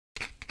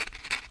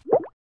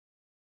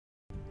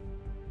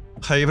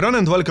Hey everyone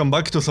and welcome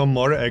back to some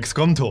more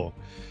XCOM 2.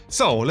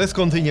 So, let's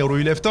continue where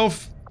we left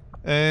off.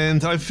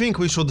 And I think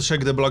we should check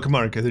the black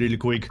market really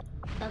quick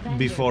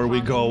before we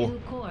go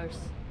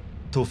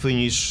to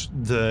finish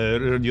the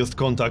reduced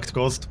contact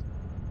cost.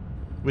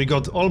 We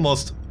got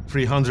almost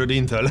 300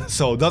 intel,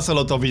 so that's a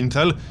lot of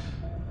intel.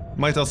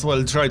 Might as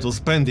well try to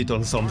spend it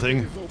on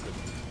something.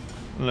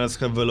 Let's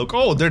have a look.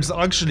 Oh, there's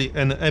actually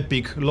an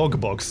epic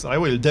logbox. I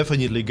will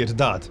definitely get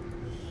that.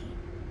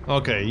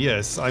 Okay,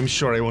 yes, I'm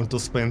sure I want to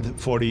spend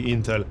 40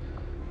 intel.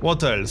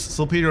 What else?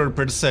 Superior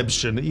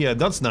perception. Yeah,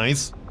 that's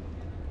nice.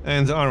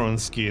 And iron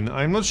skin.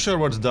 I'm not sure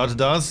what that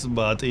does,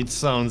 but it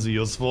sounds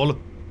useful.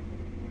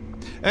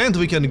 And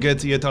we can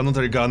get yet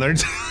another gunner.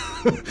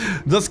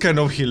 That's kind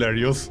of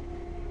hilarious.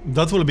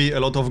 That will be a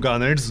lot of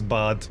gunners,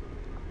 but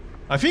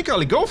I think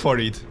I'll go for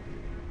it.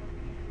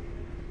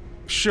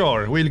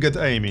 Sure, we'll get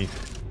Amy.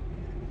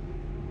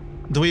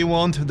 Do we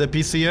want the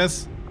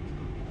PCS?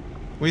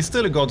 We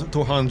still got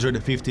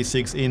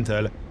 256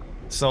 intel,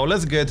 so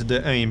let's get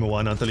the AIM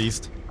one at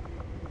least.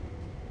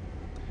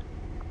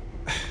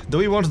 Do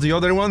we want the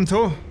other one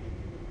too?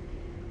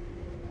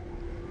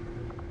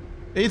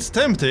 It's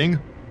tempting,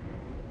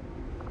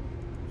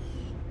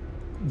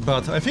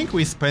 but I think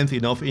we spent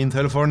enough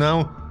intel for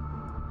now.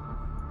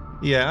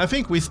 Yeah, I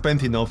think we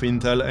spent enough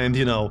intel and,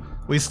 you know,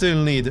 we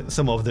still need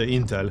some of the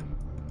intel.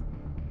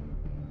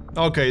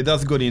 Okay,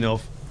 that's good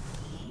enough.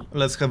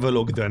 Let's have a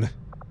look then.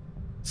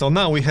 So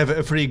now we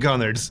have 3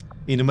 gunners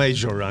in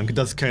major rank,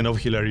 that's kind of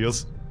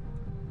hilarious.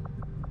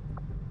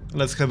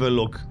 Let's have a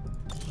look.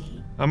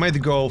 I might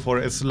go for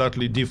a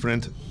slightly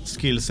different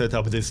skill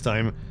setup this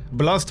time.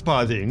 Blast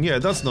padding, yeah,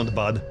 that's not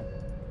bad.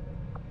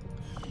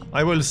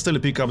 I will still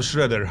pick up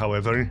Shredder,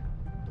 however.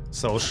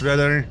 So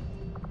Shredder.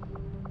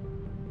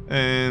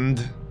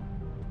 And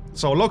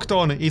so locked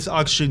on is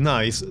actually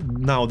nice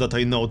now that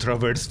I know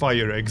Traverse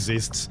Fire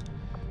exists.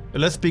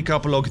 Let's pick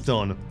up locked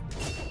on.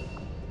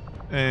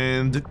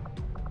 And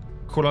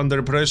cool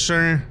under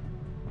pressure.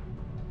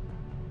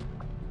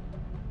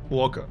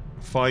 Walk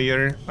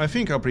fire. I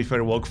think I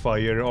prefer walk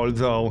fire,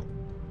 although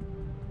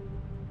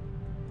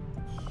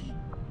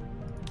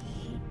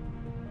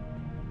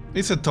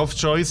it's a tough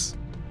choice.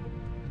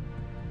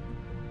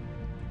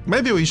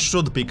 Maybe we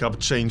should pick up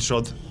chain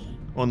shot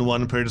on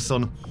one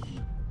person.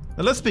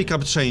 Let's pick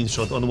up chain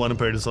shot on one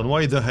person,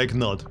 why the heck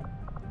not?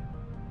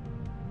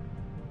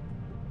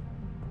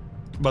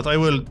 But I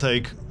will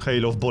take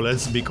hail of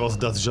bullets because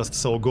that's just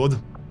so good.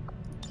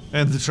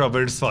 And the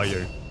Traverse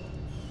Fire.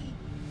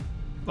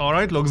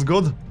 Alright, looks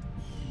good.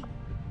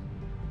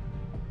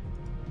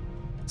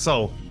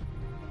 So,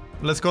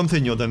 let's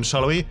continue then,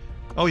 shall we?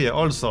 Oh yeah,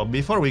 also,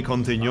 before we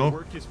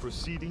continue,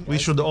 we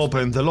should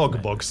open the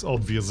logbox,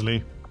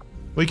 obviously.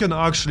 We can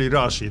actually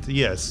rush it,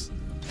 yes.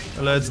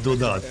 Let's do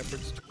that.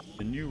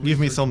 Give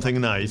me something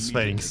nice,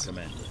 thanks.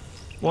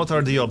 What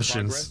are the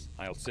options?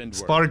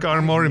 Spark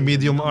armor,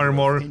 medium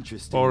armor,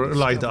 or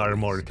light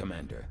armor?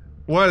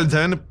 Well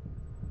then,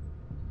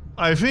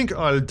 I think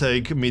I'll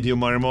take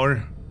medium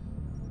armor,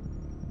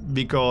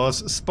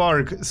 because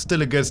Spark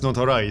still gets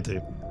notoriety,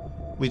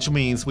 which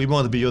means we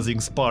won't be using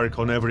Spark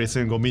on every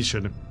single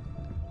mission.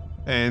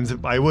 And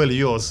I will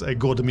use a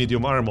good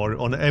medium armor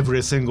on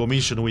every single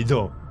mission we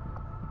do.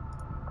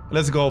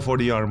 Let's go for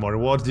the armor.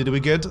 What did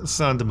we get?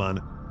 Sandman.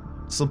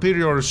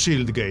 Superior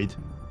shield gate.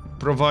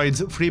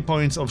 Provides 3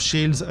 points of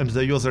shields and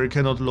the user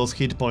cannot lose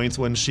hit points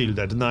when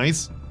shielded.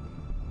 Nice.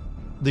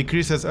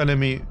 Decreases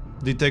enemy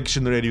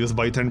detection radius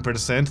by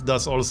 10%,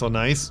 that's also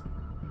nice.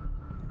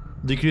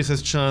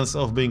 Decreases chance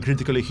of being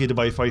critically hit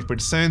by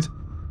 5%.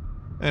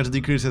 And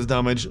decreases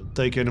damage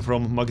taken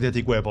from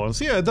magnetic weapons.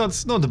 Yeah,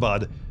 that's not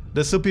bad.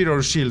 The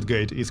superior shield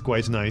gate is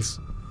quite nice.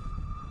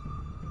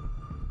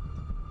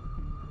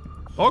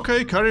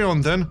 Okay, carry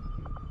on then.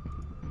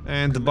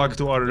 And back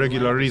to our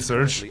regular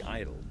research,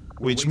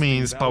 which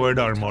means powered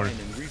armor.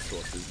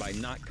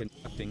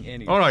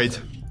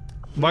 Alright.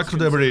 Back to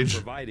the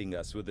bridge.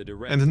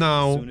 And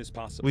now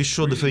we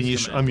should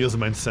finish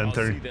amusement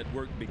center.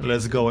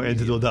 Let's go and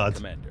do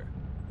that.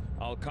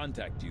 I'll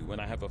contact you when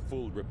I have a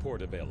full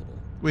report available.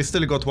 We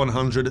still got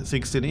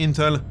 116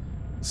 intel,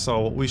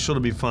 so we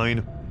should be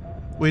fine.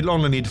 We'll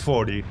only need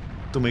 40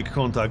 to make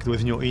contact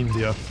with New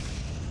India.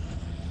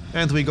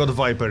 And we got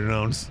Viper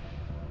rounds.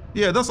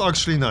 Yeah, that's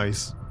actually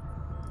nice.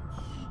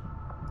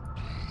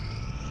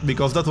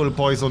 Because that will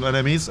poison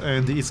enemies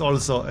and it's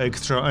also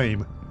extra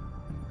aim.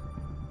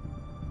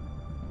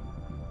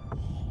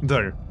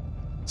 There.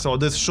 So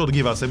this should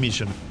give us a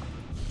mission.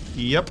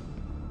 Yep.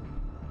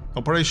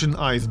 Operation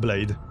Ice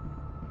Blade.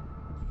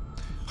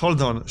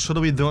 Hold on, should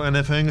we do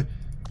anything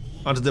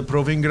at the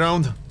proving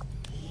ground?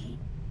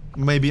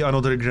 Maybe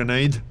another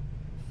grenade?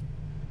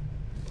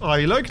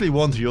 I likely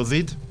won't use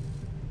it,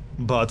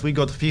 but we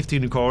got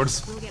 15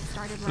 cores.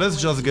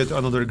 Let's just get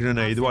another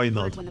grenade, why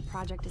not?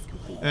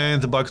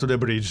 And back to the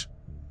bridge.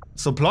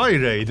 Supply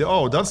raid,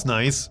 oh that's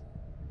nice.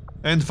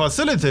 And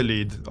facility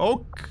lead,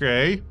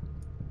 okay.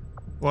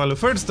 Well,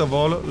 first of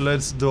all,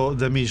 let's do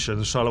the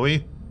mission, shall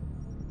we?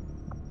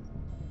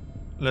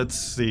 Let's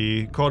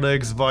see.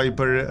 Codex,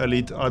 Viper,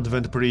 Elite,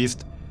 Advent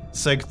Priest.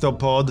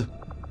 Sectopod.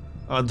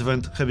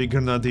 Advent Heavy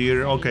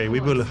Grenadier. Okay, we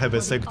will have a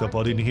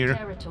Sectopod in here.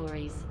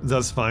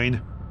 That's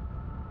fine.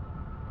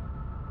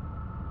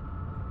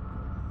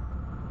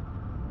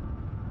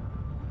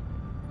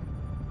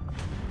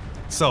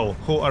 So,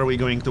 who are we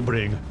going to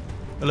bring?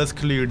 Let's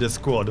clear the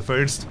squad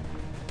first.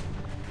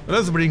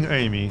 Let's bring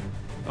Amy,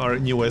 our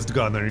newest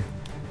gunner.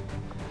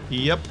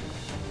 Yep.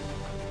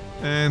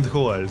 And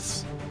who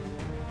else?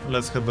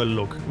 Let's have a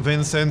look.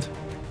 Vincent,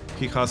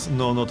 he has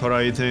no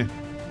notoriety.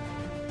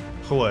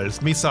 Who else?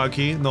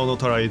 Misaki, no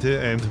notoriety,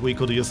 and we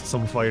could use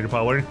some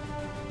firepower.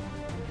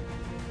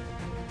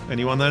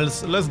 Anyone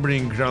else? Let's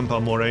bring Grandpa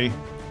Morey.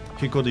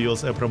 He could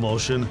use a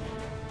promotion.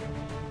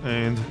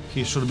 And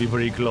he should be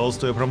very close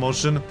to a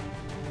promotion.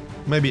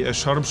 Maybe a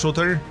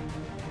sharpshooter.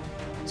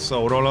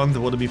 So Roland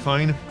would be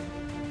fine.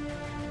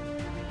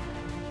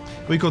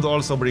 We could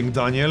also bring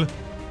Daniel.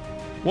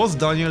 Was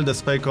Daniel the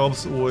Spec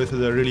Ops with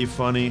the really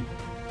funny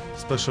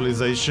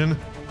specialization?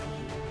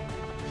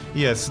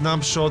 Yes,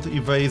 snapshot,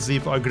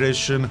 evasive,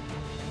 aggression.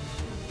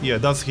 Yeah,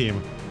 that's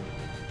him.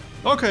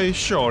 Okay,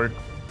 sure.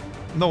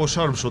 No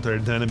sharpshooter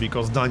then,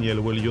 because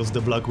Daniel will use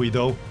the Black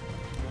Widow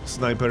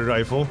sniper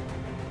rifle.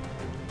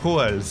 Who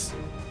else?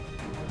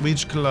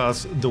 Which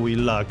class do we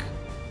lack?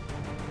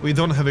 We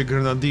don't have a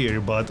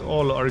grenadier, but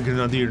all our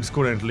grenadiers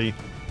currently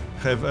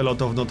have a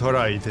lot of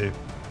notoriety.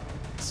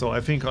 So I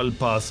think I'll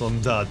pass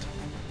on that.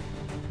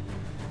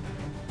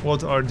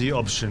 What are the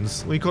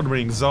options? We could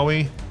bring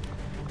Zoe.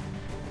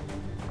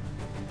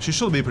 She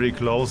should be pretty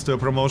close to a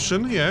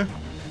promotion, yeah.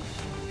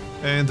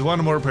 And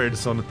one more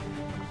person.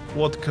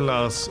 What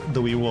class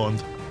do we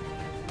want?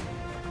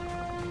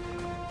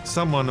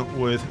 Someone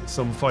with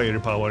some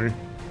firepower.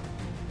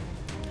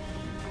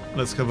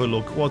 Let's have a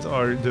look. What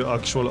are the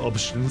actual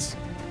options?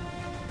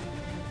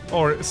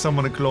 Or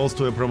someone close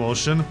to a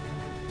promotion.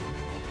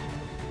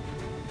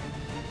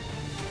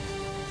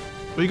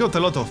 We got a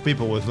lot of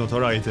people with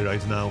notoriety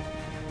right now.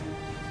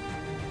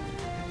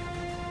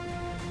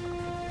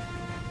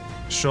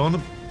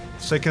 Sean,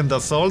 second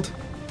assault.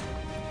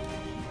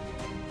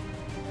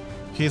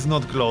 He's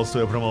not close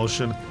to a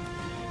promotion.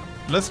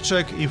 Let's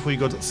check if we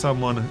got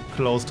someone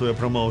close to a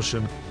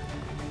promotion.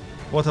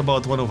 What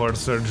about one of our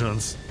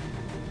surgeons?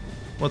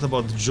 What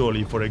about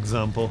Jolie, for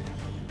example?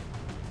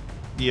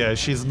 Yeah,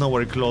 she's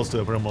nowhere close to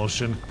a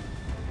promotion.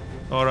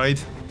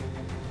 Alright.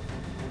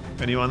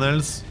 Anyone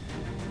else?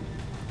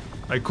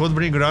 I could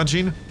bring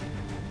Rajin.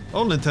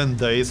 Only 10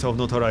 days of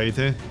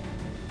notoriety.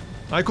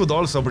 I could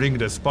also bring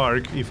the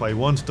Spark if I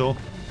want to,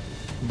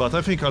 but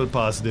I think I'll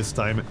pass this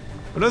time.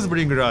 Let's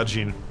bring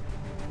Rajin.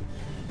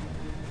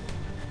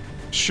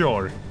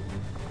 Sure.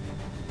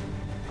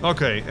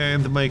 Okay,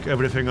 and make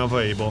everything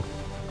available.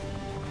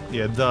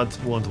 Yeah, that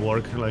won't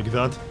work like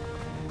that.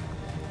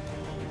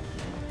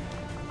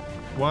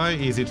 Why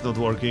is it not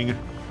working?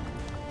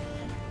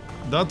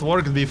 That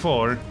worked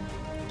before.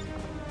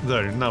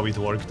 There, now it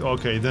worked.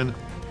 Okay, then.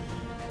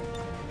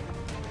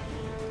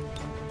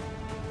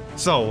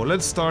 So,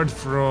 let's start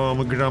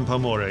from Grandpa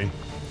Morey.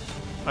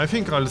 I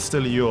think I'll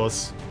still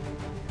use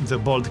the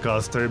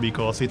Boltcaster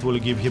because it will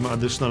give him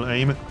additional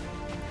aim.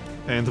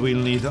 And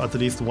we'll need at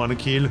least 1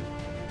 kill.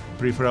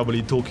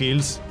 Preferably 2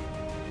 kills.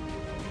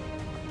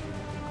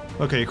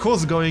 Okay,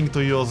 who's going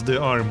to use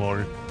the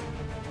armor?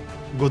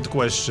 Good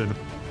question.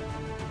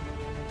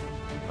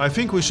 I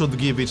think we should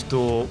give it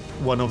to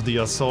one of the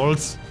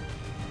assaults.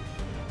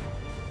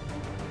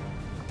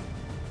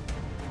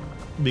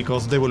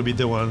 Because they will be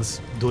the ones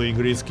doing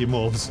risky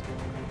moves.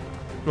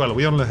 Well,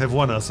 we only have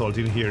 1 assault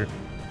in here.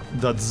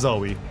 That's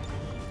Zoe.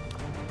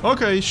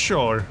 Okay,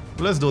 sure.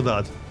 Let's do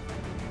that.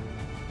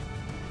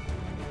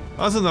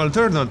 As an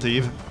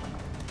alternative,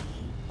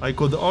 I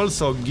could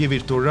also give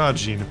it to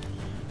Rajin.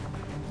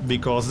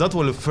 Because that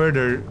will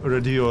further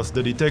reduce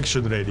the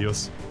detection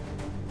radius.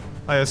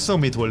 I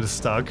assume it will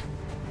stack.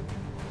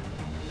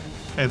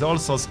 And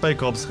also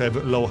Spec Ops have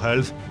low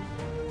health.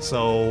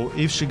 So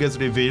if she gets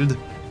revealed,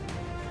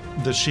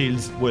 the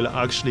shields will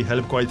actually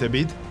help quite a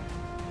bit.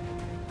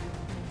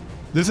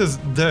 This is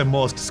the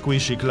most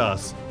squishy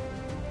class.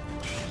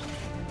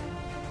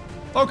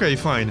 Okay,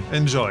 fine,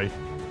 enjoy.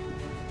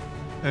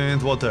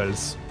 And what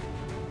else?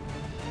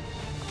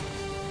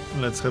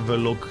 Let's have a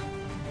look.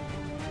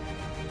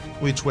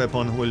 Which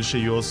weapon will she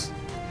use?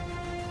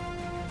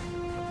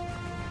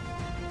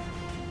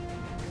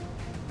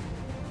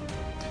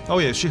 Oh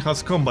yeah, she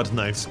has combat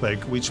knife spec,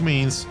 which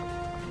means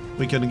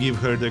we can give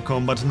her the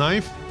combat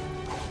knife.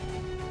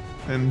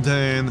 And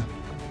then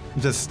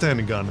the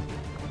Sten gun.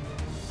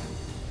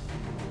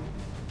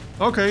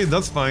 Okay,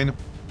 that's fine.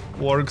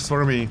 Works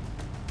for me.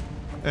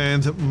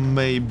 And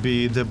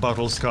maybe the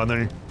battle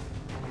scanner.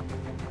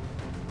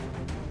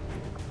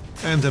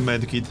 And the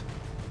medkit.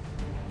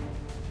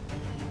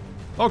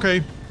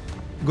 Okay,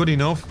 good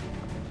enough.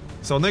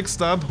 So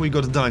next up we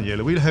got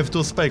Daniel. We'll have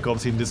 2 Spec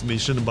Ops in this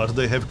mission, but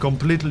they have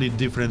completely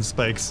different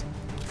specs.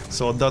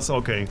 So that's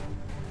okay.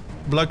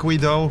 Black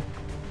Widow.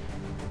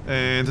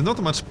 And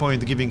not much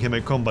point giving him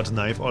a combat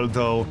knife,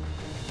 although...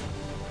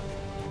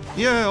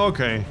 Yeah,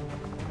 okay.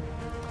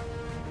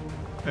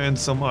 And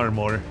some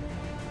armor.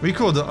 We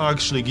could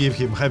actually give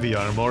him heavy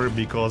armor,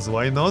 because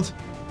why not?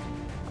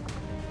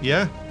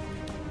 Yeah?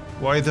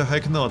 Why the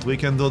heck not? We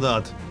can do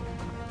that.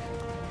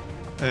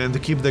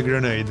 And keep the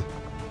grenade.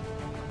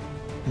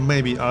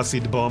 Maybe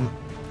acid bomb.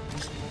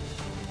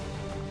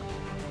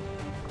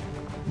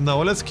 No,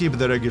 let's keep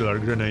the regular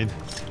grenade.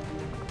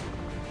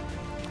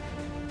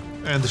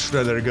 And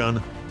shredder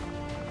gun.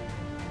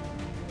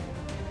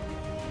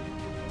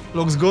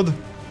 Looks good.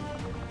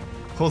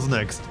 Who's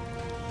next?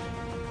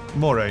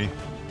 Moray.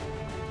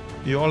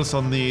 You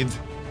also need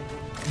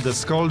the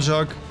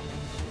skulljack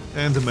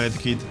and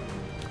medkit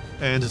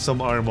and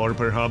some armor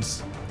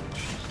perhaps.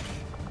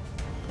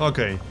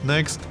 Okay,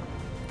 next.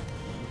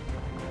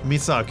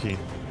 Misaki.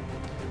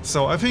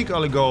 So I think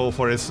I'll go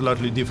for a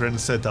slightly different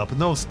setup.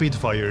 No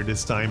Spitfire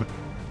this time.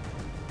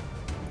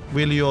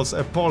 We'll use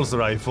a pulse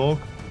rifle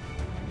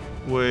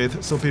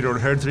with superior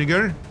hair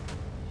trigger,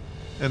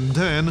 and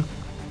then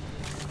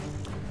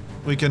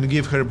we can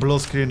give her blue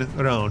screen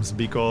rounds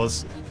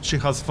because she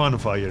has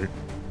funfire,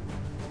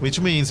 which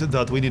means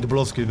that we need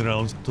blue screen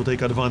rounds to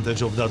take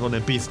advantage of that on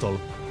a pistol.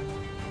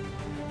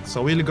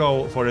 So we'll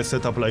go for a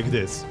setup like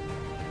this.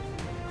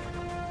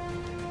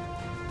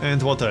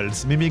 And what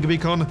else? Mimic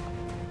beacon?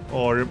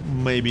 Or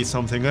maybe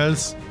something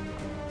else?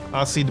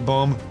 Acid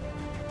bomb?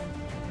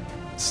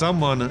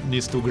 Someone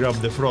needs to grab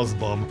the frost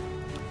bomb,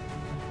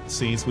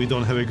 since we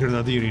don't have a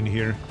grenadier in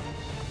here.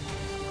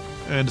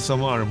 And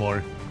some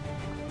armor.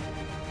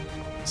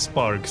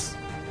 Sparks.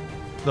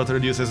 That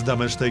reduces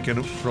damage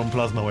taken from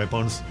plasma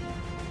weapons.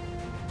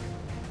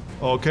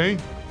 Okay,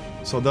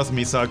 so that's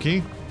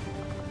Misaki.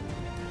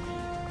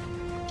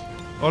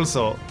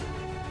 Also,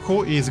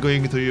 who is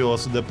going to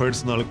use the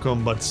personal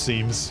combat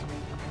sims?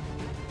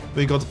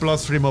 We got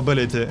 +3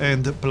 mobility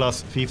and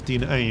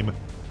 +15 aim.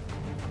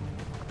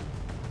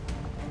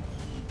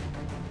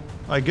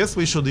 I guess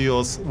we should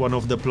use one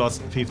of the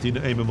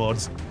 +15 aim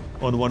mods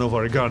on one of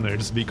our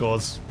gunners,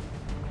 because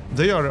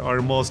they are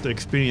our most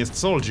experienced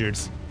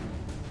soldiers.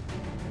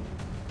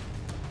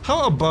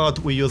 How about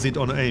we use it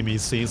on Amy,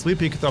 since we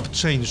picked up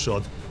chain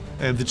shot,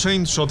 and the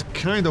chain shot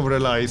kind of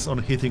relies on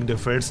hitting the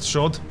first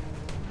shot.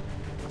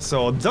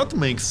 So that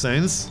makes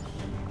sense.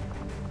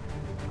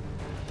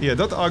 Yeah,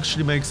 that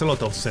actually makes a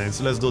lot of sense.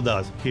 Let's do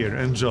that. Here,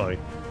 enjoy.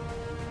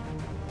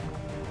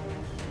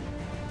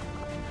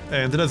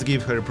 And let's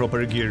give her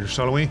proper gear,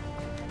 shall we?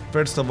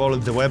 First of all,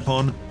 the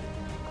weapon.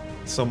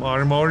 Some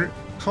armor.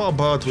 How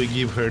about we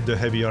give her the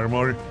heavy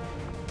armor?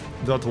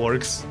 That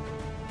works.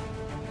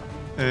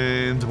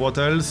 And what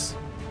else?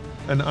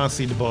 An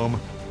acid bomb.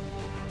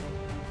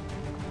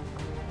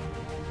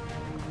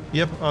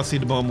 Yep,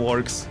 acid bomb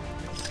works.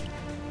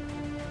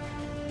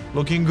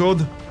 Looking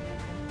good.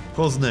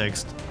 Who's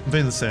next?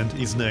 Vincent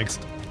is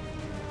next.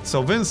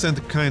 So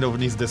Vincent kind of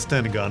needs the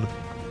stun gun,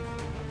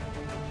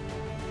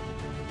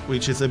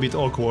 which is a bit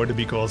awkward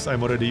because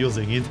I'm already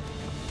using it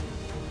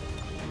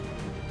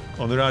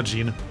on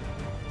Rajin.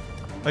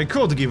 I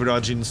could give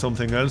Rajin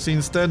something else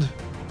instead,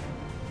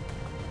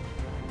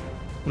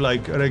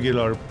 like a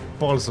regular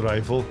pulse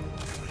rifle.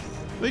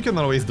 We can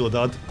always do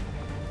that.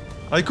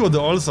 I could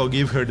also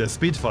give her the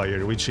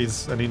Spitfire, which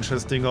is an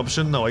interesting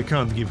option. No, I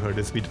can't give her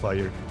the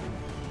Spitfire.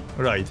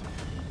 Right.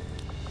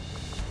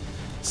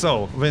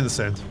 So,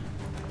 Vincent.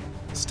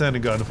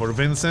 Stun gun for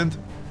Vincent.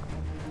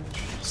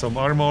 Some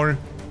armor.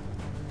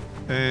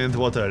 And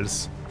what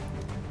else?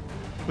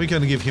 We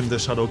can give him the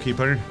Shadow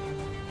Keeper.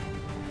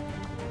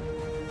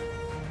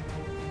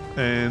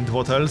 And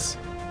what else?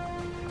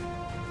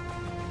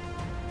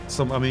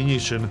 Some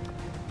ammunition.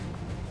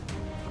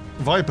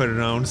 Viper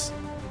rounds.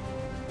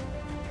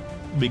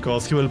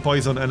 Because he will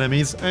poison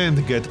enemies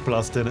and get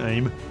 +10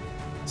 aim.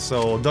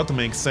 So that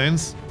makes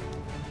sense.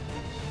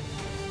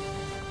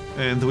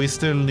 And we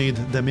still need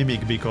the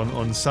Mimic Beacon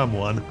on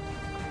someone.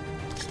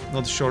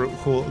 Not sure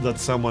who that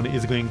someone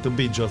is going to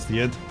be just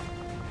yet.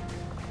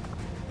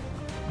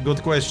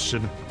 Good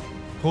question.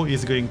 Who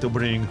is going to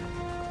bring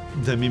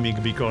the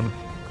Mimic Beacon?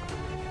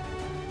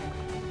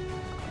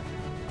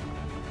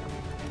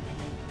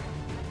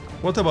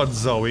 What about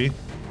Zoe?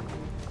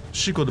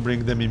 She could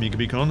bring the Mimic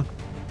Beacon.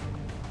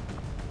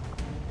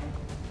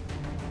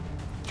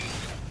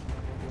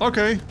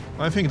 Okay,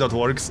 I think that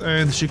works,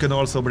 and she can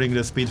also bring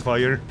the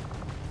Spitfire.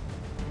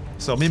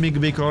 So Mimic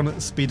Beacon,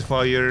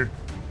 Spitfire,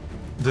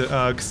 the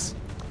axe,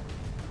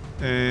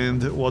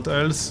 and what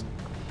else?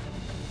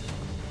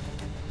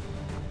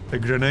 A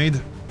grenade?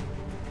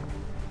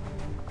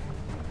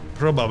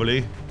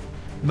 Probably.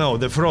 No,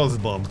 the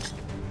frost bomb.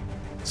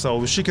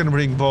 So she can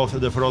bring both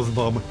the frost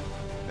bomb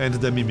and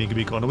the Mimic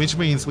Beacon, which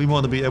means we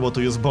won't be able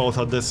to use both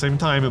at the same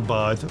time,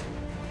 but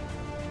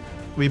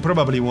we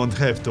probably won't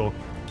have to.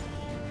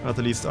 At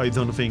least I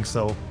don't think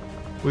so.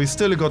 We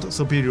still got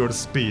superior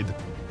speed,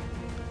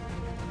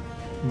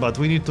 but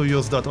we need to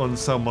use that on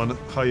someone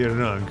higher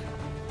rank.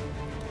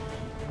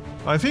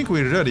 I think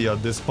we're ready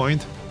at this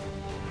point.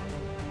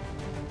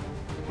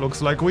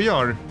 Looks like we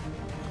are.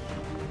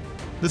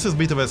 This is a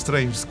bit of a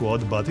strange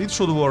squad, but it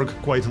should work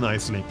quite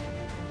nicely.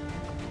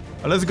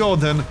 Let's go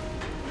then.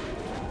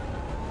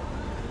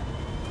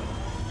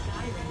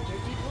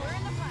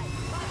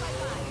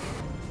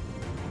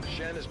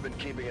 has been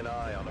keeping an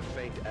eye on a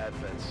faint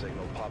advent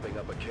signal popping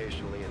up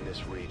occasionally in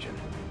this region.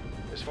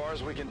 As far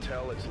as we can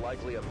tell, it's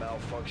likely a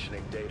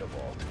malfunctioning data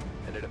vault,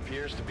 and it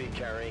appears to be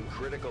carrying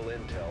critical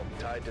intel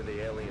tied to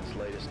the aliens'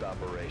 latest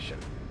operation.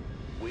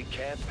 We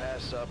can't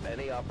pass up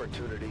any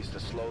opportunities to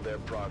slow their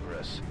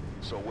progress,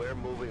 so we're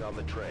moving on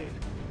the train.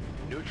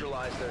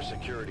 Neutralize their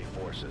security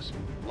forces,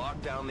 lock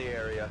down the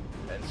area,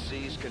 and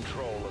seize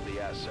control of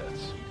the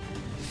assets.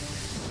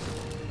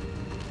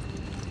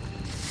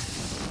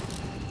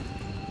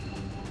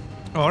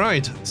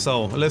 Alright,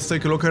 so let's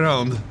take a look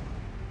around.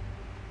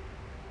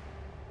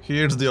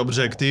 Here's the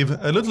objective,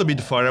 a little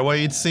bit far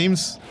away it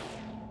seems.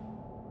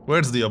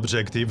 Where's the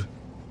objective?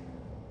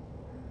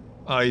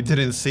 I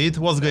didn't see it,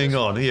 what's going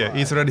on? Yeah,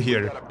 it's right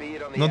here.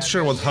 Not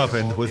sure what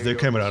happened with the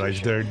camera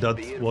right there,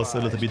 that was a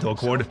little bit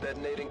awkward.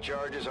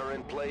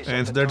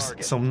 And there's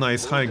some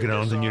nice high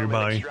ground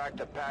nearby.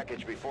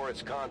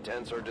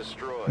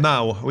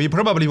 Now, we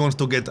probably want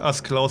to get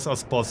as close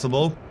as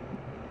possible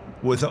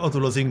without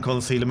losing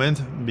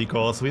concealment,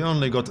 because we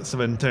only got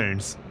 7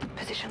 turns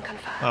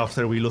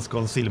after we lose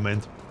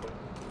concealment.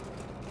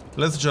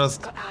 Let's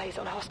just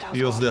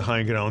use the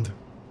high ground.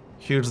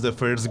 Here's the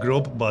first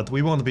group, but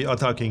we won't be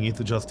attacking it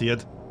just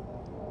yet.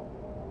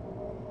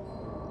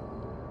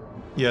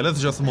 Yeah, let's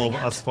just move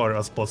as far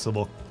as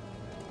possible.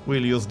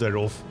 We'll use the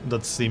roof,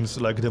 that seems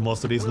like the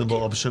most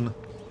reasonable option.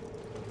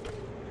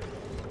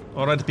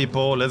 Alright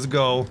people, let's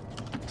go.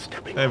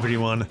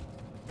 Everyone.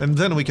 And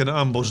then we can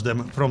ambush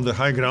them from the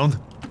high ground.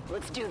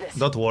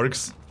 That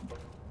works.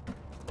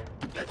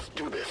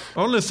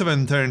 Only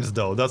 7 turns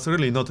though, that's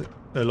really not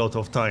a lot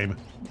of time.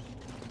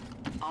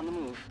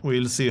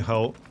 We'll see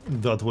how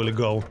that will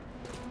go.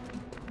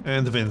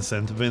 And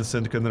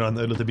Vincent can run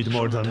a little bit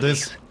more than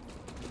this.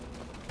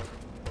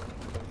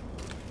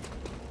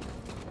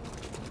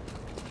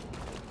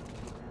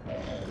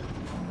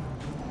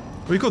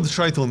 We could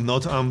try to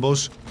not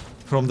ambush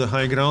from the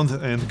high ground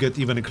and get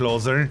even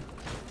closer.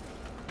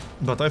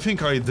 But I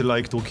think I'd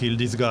like to kill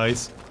these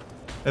guys.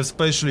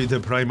 Especially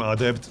the Prime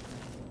Adept.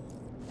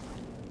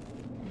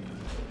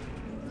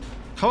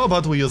 How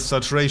about we use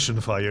saturation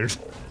fire?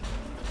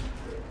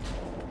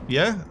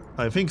 Yeah,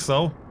 I think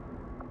so.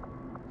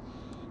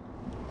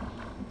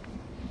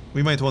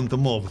 We might want to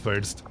move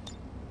first.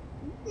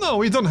 No,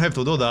 we don't have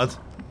to do that.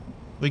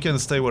 We can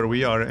stay where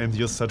we are and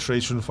use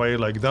saturation fire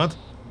like that.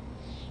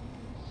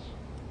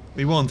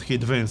 We won't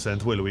hit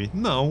Vincent, will we?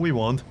 No, we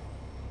won't.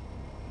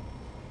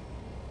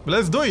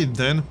 Let's do it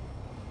then.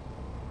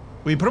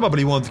 We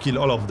probably won't kill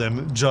all of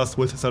them just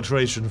with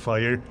saturation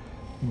fire,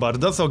 but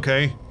that's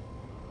okay.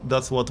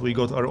 That's what we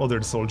got our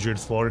other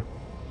soldiers for.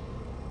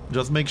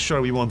 Just make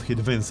sure we won't hit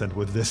Vincent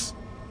with this.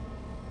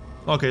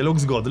 Okay,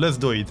 looks good, let's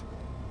do it.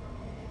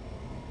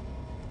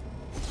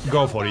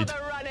 Go for it.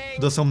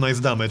 Do some nice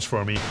damage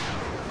for me.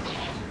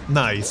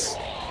 Nice.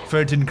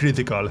 13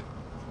 critical.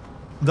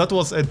 That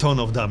was a ton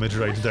of damage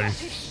right there.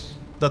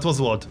 That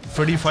was what?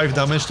 35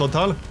 damage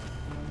total?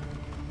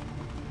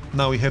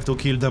 Now we have to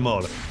kill them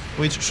all,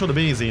 which should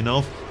be easy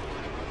enough.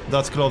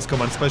 That's close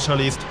command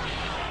specialist.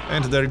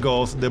 And there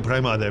goes the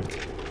Prime Adept.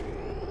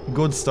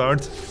 Good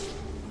start.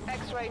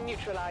 X-ray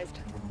neutralized.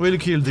 We'll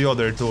kill the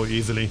other 2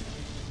 easily.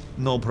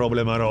 No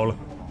problem at all.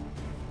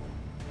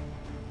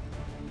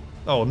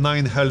 Oh,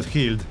 9 health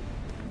healed.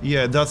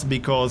 Yeah, that's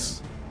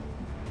because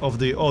of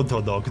the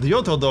Autodoc. The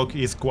Autodoc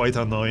is quite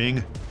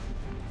annoying.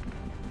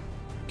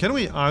 Can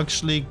we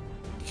actually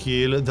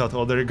kill that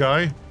other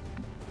guy?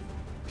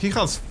 He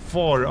has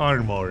 4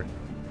 armor.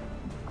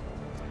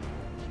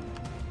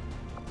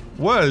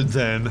 Well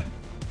then.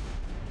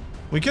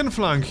 We can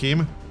flank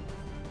him.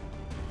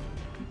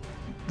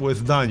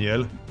 With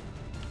Daniel.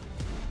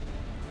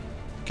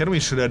 Can we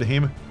shred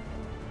him?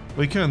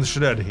 We can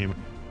shred him.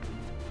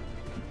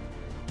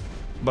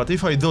 But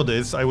if I do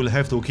this, I will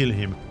have to kill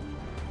him.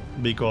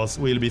 Because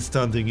we'll be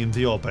standing in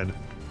the open.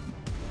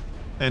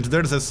 And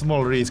there's a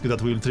small risk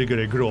that we'll trigger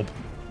a group.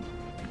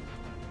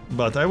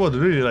 But I would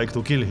really like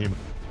to kill him.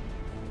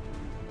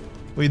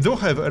 We do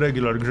have a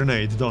regular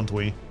grenade, don't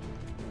we?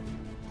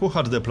 Who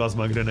had the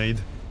plasma grenade?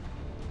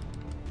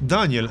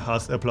 Daniel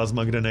has a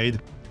plasma grenade.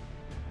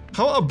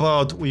 How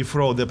about we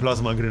throw the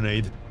plasma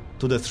grenade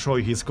to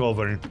destroy his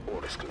cover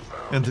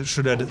and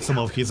shred some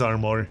of his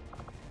armor?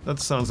 That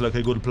sounds like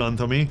a good plan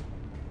to me.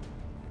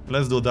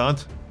 Let's do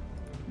that.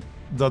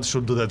 That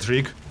should do the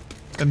trick.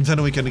 And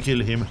then we can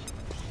kill him.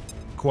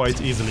 Quite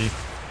easily.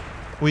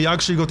 We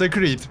actually got a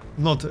crit.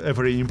 Not a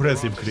very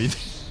impressive crit.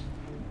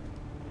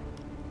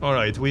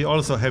 Alright, we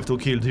also have to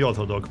kill the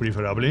Autodoc,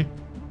 preferably.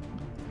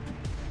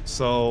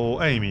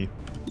 So, Amy.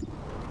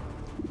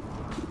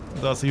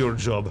 That's your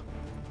job.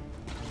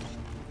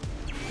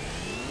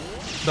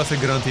 That's a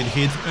granted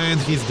hit, and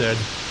he's dead.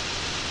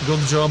 Good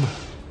job.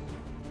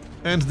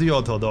 And the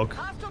Autodoc.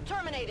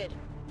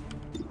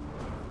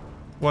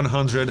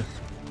 100.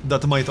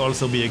 That might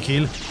also be a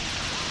kill.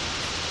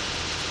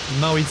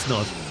 No, it's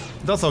not.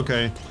 That's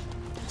okay.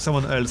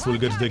 Someone else will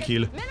get the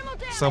kill.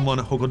 Someone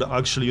who could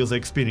actually use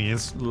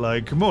experience,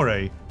 like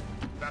Moray.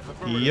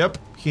 Yep,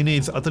 he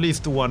needs at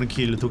least 1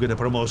 kill to get a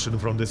promotion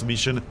from this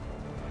mission.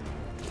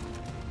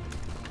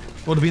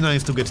 Would be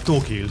nice to get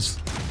 2 kills.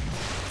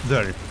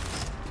 There.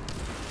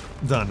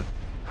 Done.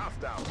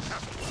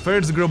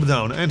 First group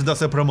down, and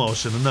that's a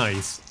promotion,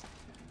 nice.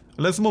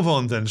 Let's move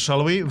on then,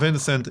 shall we?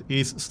 Vincent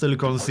is still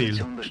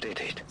concealed,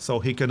 so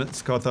he can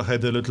scout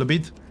ahead a little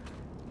bit.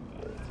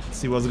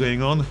 See what's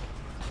going on.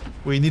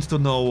 We need to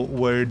know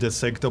where the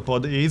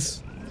sectopod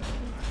is.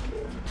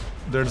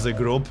 There's a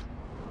group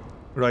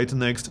right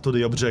next to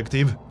the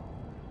objective.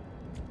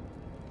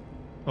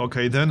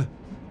 Okay then.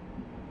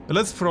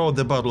 Let's throw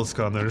the battle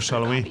scanner,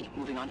 shall we?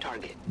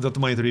 That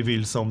might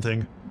reveal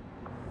something.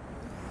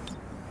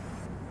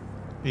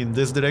 In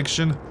this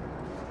direction.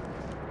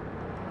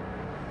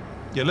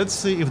 Yeah, let's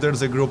see if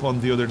there's a group on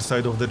the other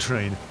side of the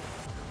train.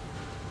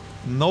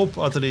 Nope,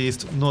 at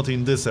least not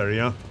in this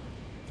area.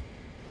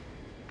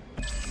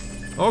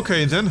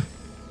 Okay then.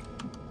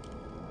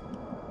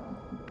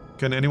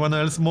 Can anyone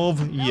else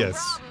move?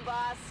 Yes.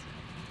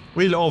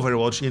 We'll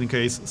overwatch in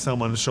case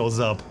someone shows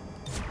up.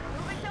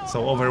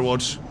 So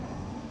overwatch.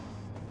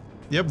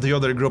 Yep, the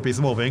other group is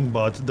moving,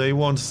 but they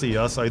won't see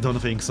us, I don't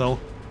think so.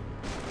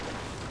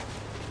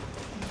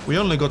 We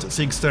only got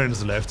 6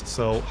 turns left,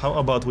 so how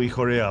about we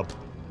hurry up?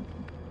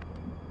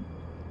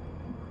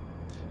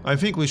 I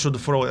think we should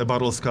throw a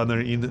battle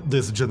scanner in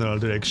this general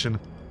direction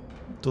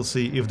to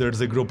see if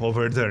there's a group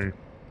over there.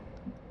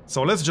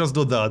 So let's just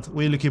do that.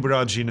 We'll keep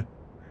raging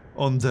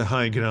on the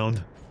high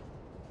ground.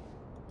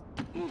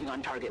 Moving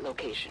on target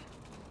location.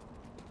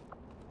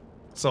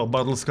 So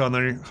battle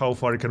scanner, how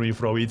far can we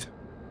throw it?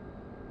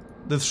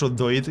 This should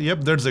do it.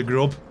 Yep, there's a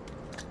group.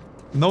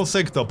 No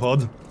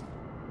sectopod.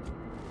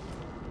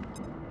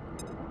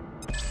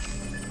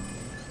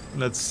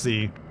 Let's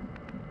see.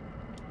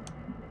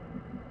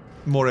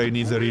 Moray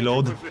needs a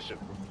reload.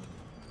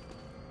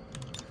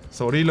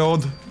 So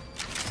reload.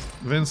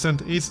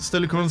 Vincent is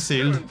still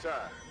concealed.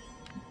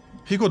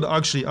 He could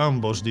actually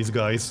ambush these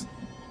guys.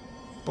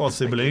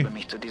 Possibly.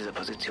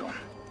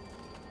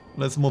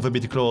 Let's move a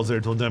bit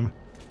closer to them.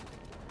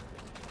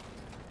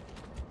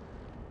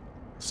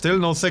 Still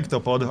no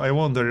sectopod. I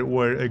wonder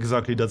where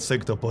exactly that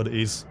sectopod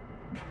is.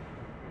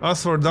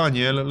 As for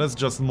Daniel, let's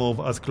just move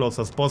as close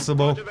as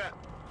possible.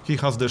 He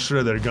has the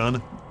shredder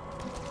gun.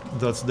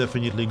 That's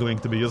definitely going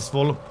to be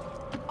useful.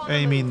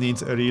 Amy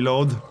needs a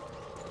reload.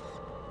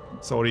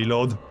 So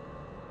reload.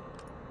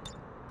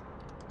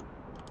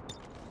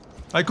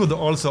 I could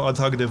also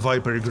attack the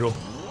Viper group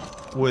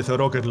with a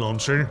rocket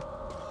launcher.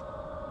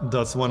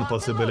 That's one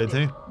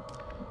possibility.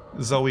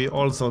 Zoe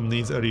also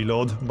needs a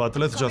reload, but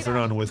let's just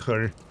run with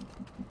her.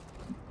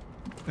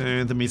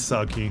 And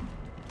Misaki.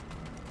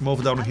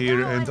 Move down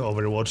here and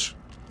overwatch.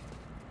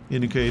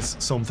 In case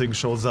something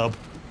shows up.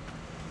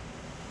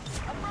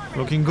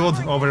 Looking good,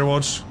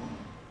 overwatch.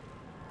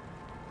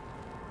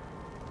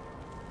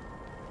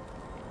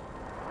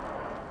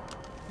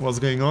 What's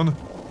going on?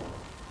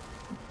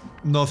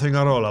 Nothing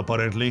at all,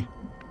 apparently.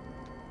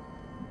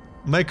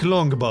 Mech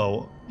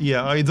longbow.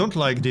 Yeah, I don't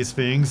like these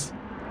things.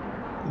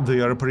 They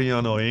are pretty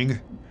annoying.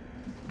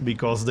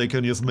 Because they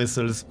can use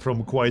missiles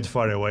from quite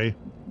far away.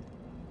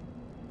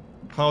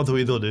 How do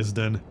we do this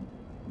then?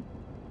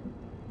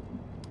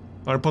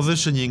 Our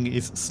positioning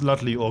is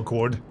slightly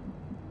awkward.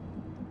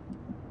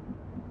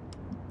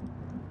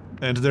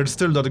 And there's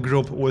still that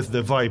group with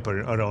the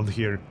Viper around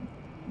here.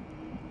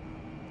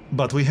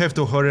 But we have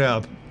to hurry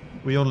up.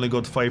 We only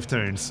got 5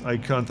 turns. I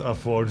can't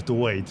afford to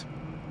wait.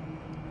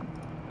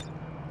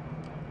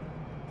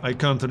 I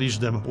can't reach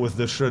them with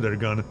the shredder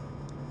gun.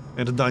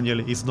 And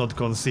Daniel is not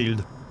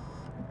concealed.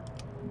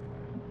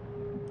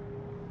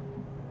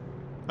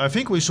 I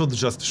think we should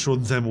just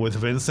shoot them with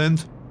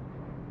Vincent.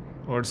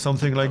 Or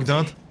something like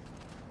that.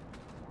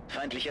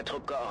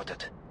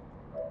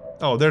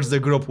 Oh, there's the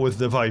group with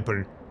the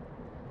Viper.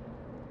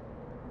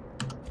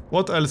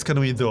 What else can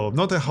we do?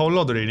 Not a whole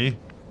lot, really.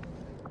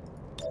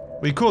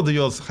 We could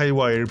use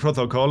Haywire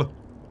Protocol.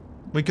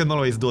 We can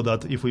always do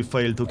that if we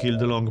fail to kill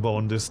the longbow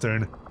on this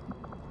turn.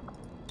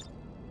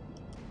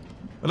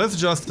 Let's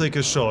just take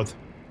a shot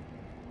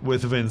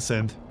with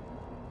Vincent.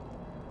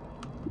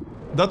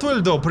 That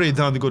will do pretty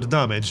damn good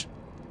damage.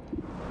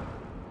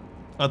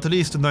 At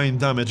least 9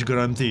 damage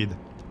guaranteed.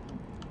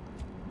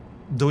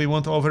 Do we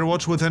want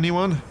Overwatch with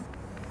anyone?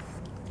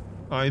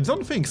 I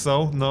don't think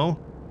so, no.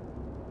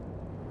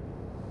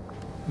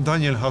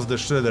 Daniel has the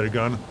shredder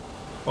gun,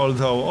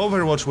 although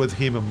Overwatch with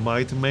him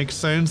might make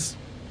sense.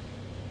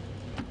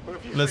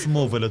 Let's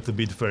move a little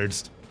bit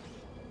first.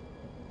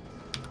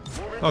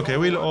 Okay,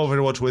 we'll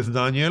Overwatch with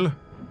Daniel.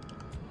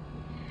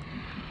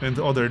 And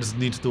others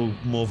need to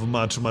move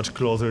much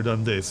closer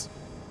than this.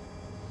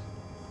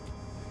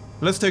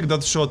 Let's take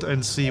that shot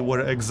and see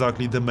where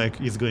exactly the mech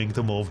is going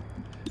to move.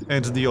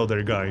 And the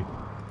other guy.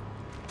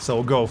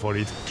 So go for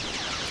it.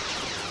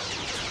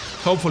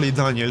 Hopefully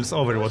Daniel's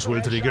Overwatch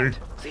will trigger.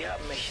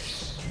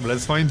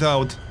 Let's find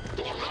out.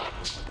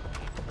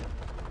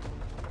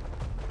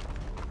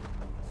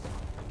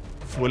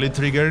 Will it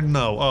trigger?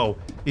 No. Oh,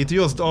 it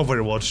used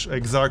Overwatch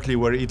exactly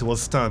where it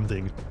was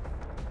standing.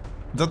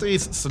 That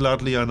is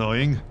slightly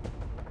annoying.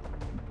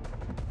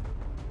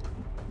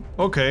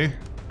 Okay.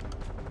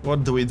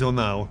 What do we do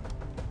now?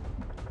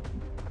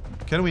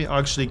 Can we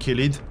actually kill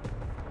it?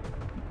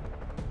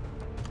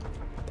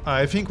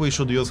 I think we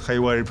should use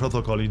Haywire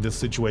Protocol in this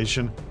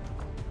situation.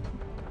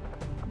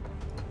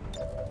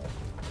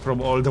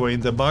 From all the way in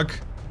the back.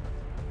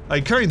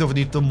 I kind of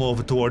need to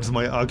move towards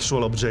my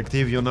actual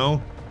objective, you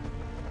know?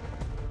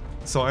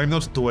 So I'm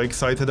not too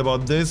excited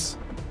about this.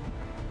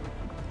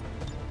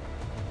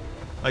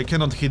 I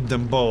cannot hit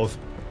them both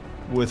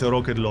with a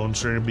rocket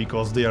launcher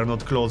because they are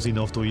not close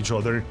enough to each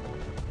other.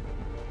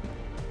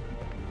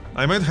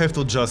 I might have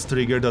to just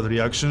trigger that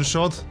reaction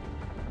shot.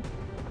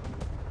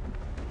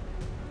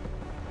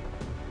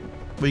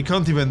 We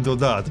can't even do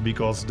that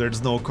because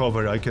there's no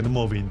cover I can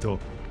move into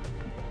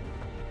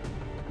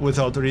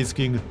without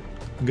risking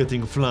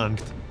getting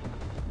flanked.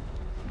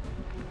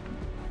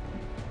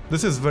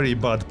 This is very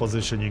bad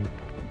positioning.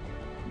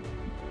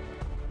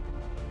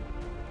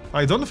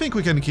 I don't think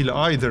we can kill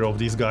either of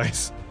these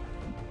guys,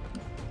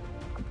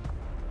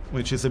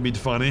 which is a bit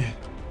funny.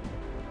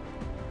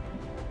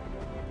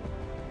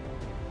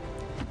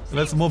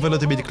 Let's move a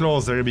little bit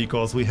closer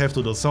because we have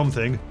to do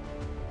something.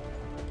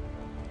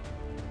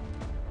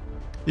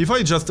 If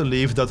I just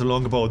leave that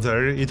longbow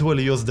there, it will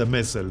use the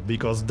missile,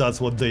 because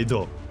that's what they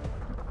do.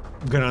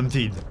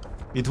 Guaranteed.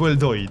 It will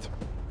do it.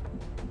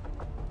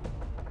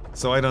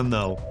 So I don't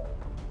know.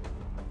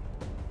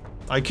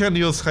 I can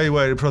use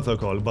Haywire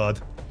Protocol,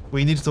 but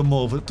we need to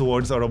move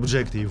towards our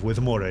objective with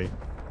Moray.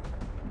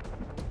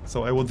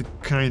 So I would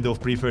kind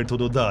of prefer to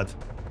do that.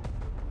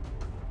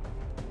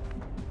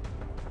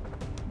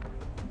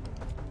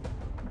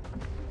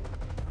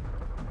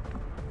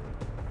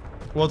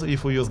 What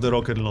if we use the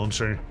rocket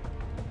launcher?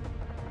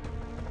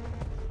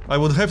 I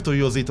would have to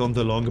use it on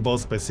the longbow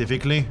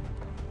specifically,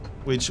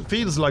 which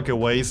feels like a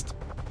waste.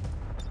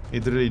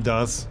 It really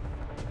does.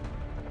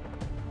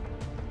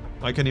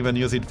 I can even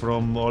use it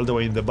from all the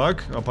way in the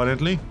back,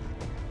 apparently.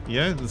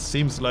 Yeah, it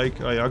seems like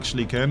I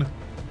actually can.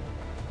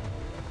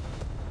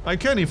 I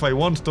can if I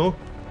want to.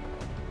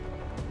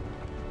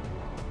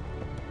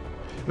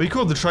 We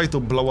could try to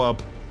blow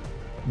up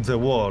the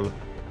wall.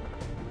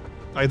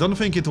 I don't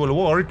think it will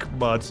work,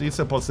 but it's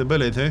a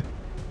possibility.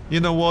 You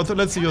know what,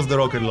 let's use the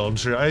rocket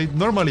launcher. I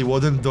normally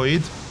wouldn't do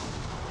it,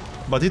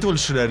 but it will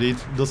shred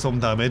it, do some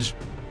damage.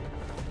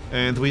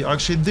 And we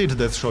actually did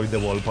destroy the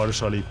wall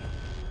partially.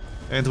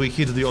 And we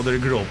hit the other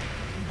group,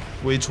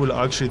 which will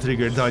actually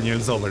trigger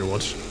Daniel's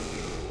Overwatch.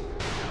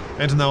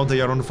 And now they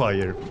are on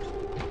fire.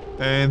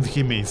 And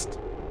he missed.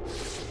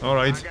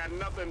 Alright.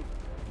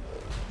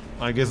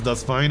 I guess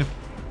that's fine.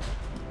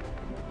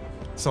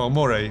 So,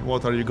 Moray,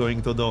 what are you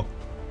going to do?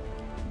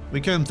 We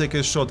can take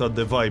a shot at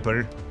the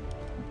Viper.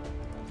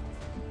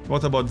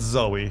 What about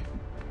Zoe?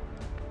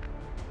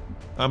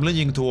 I'm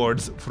leaning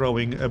towards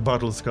throwing a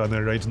battle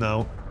scanner right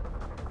now.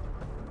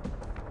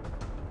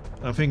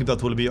 I think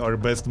that will be our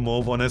best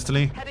move,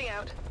 honestly. Heading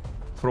out.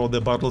 Throw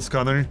the battle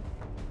scanner.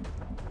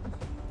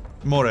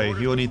 Moray,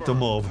 you need to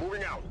move.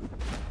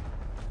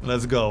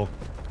 Let's go.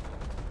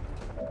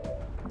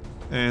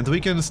 And we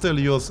can still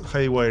use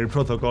Haywire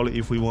Protocol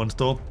if we want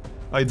to.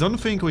 I don't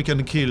think we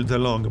can kill the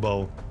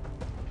longbow.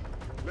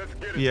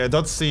 Yeah,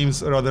 that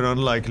seems rather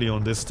unlikely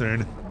on this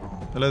turn.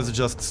 Let's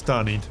just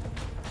stun it.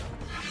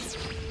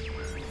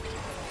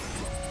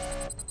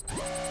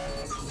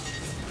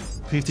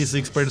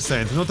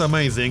 %56%, not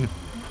amazing.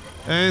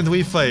 And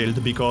we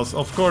failed, because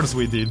of course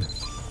we did.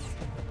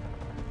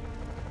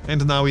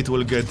 And now it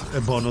will get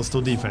a bonus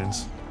to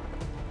defense.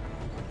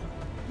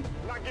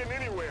 Not getting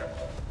anywhere.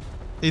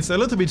 It's a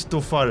little bit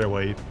too far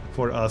away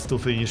for us to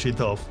finish it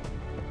off,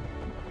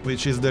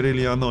 which is the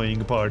really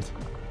annoying part.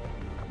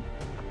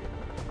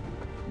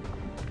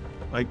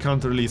 I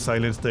can't really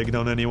silent take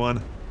down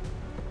anyone.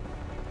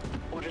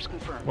 Orders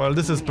confirmed. Well,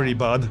 this is pretty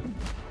bad.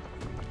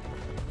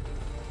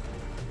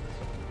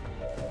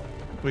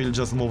 We'll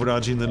just move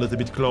Rajin a little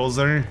bit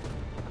closer.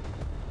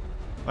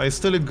 I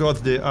still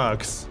got the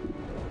axe,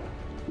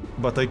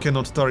 but I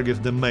cannot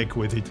target the mech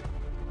with it.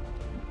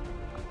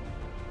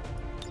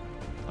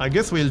 I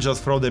guess we'll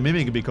just throw the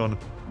Mimic Beacon.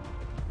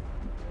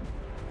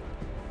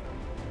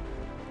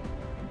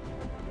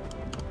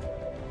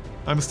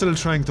 I'm still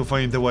trying to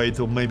find a way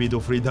to maybe do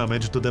free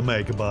damage to the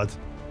mech, but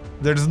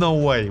there's no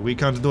way, we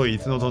can't do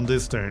it, not on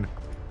this turn.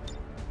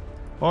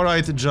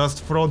 Alright,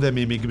 just throw the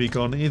Mimic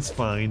Beacon, it's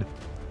fine.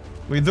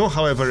 We do,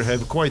 however,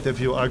 have quite a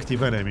few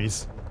active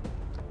enemies.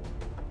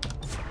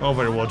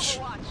 Overwatch.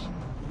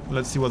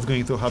 Let's see what's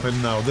going to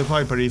happen now. The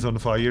Viper is on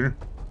fire,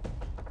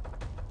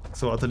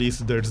 so at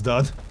least there's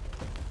that.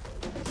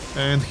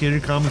 And here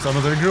comes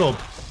another group.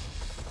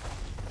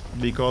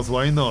 Because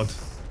why not?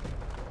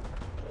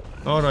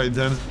 Alright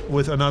then,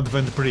 with an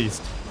Advent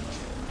Priest.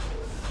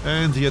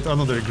 And yet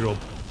another group.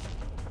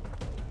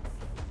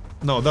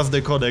 No, that's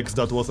the Codex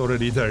that was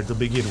already there to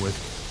begin with.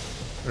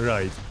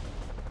 Right.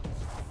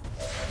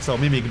 So,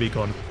 Mimic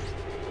Beacon.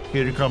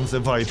 Here comes a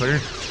Viper.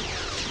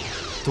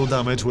 2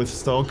 damage with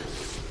stock.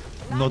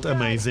 Not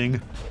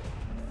amazing.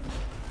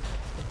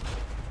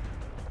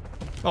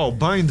 Oh,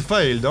 bind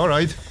failed,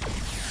 alright.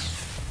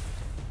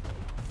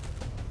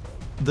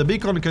 The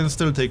beacon can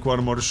still take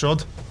one more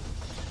shot.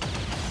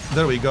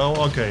 There we go,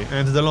 okay,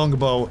 and the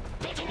longbow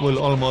will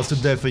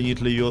almost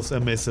definitely use a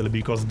missile,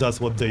 because that's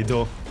what they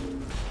do.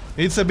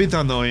 It's a bit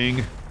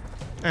annoying,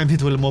 and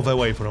it will move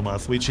away from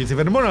us, which is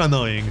even more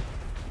annoying.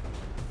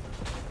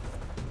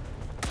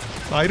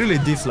 I really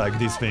dislike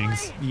these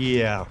things,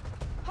 yeah.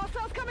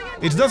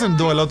 It doesn't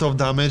do a lot of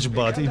damage,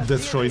 but it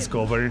destroys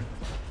cover.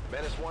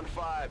 Menace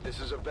 1-5, this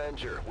is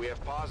Avenger. We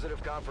have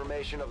positive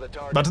confirmation of the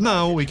target. But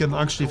now we can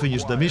actually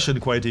finish the mission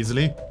quite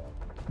easily,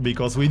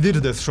 because we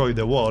did destroy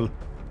the wall.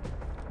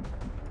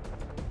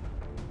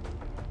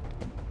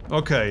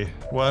 Okay,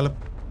 well,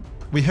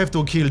 we have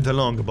to kill the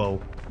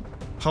longbow.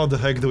 How the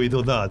heck do we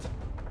do that?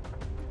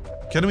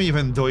 Can we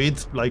even do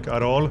it, like,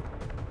 at all?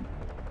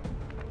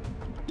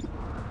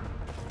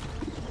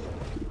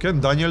 Can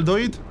Daniel do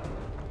it?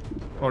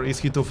 Or is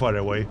he too far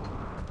away?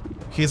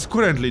 He's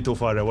currently too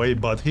far away,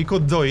 but he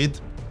could do it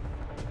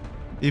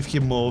if he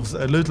moves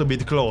a little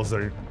bit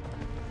closer.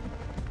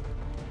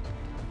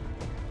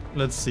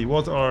 Let's see,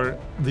 what are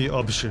the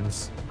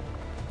options?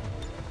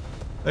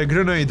 A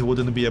grenade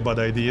wouldn't be a bad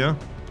idea,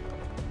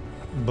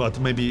 but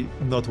maybe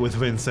not with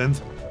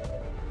Vincent.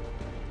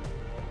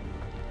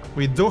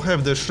 We do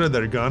have the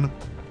shredder gun.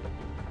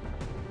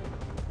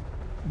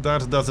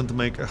 That doesn't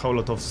make a whole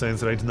lot of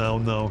sense right now,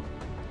 no.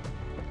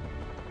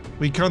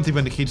 We can't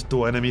even hit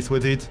 2 enemies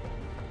with it.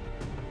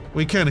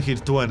 We can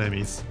hit 2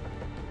 enemies.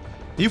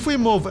 If we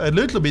move a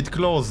little bit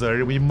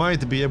closer, we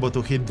might be able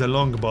to hit the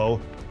longbow.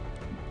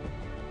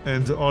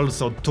 And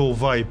also 2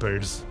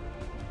 Vipers.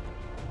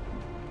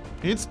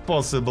 It's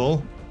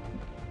possible.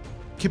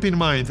 Keep in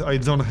mind, I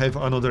don't have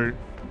another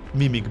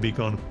mimic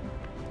beacon.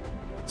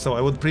 So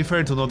I would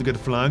prefer to not get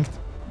flanked,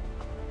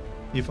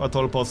 if at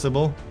all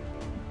possible.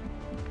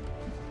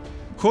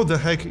 Who the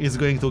heck is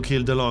going to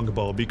kill the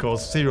longbow?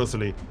 Because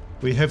seriously,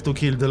 we have to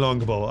kill the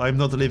longbow. I'm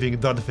not leaving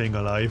that thing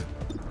alive.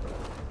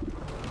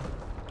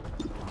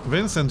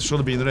 Vincent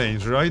should be in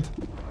range, right?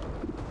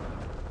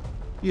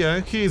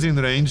 Yeah, he is in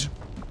range.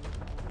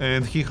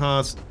 And he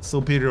has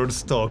superior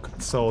stock,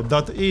 so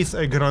that is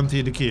a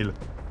guaranteed kill.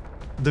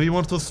 Do we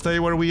want to stay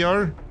where we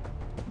are?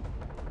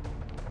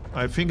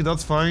 I think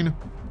that's fine.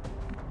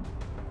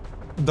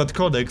 That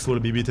codex will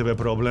be a bit of a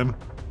problem.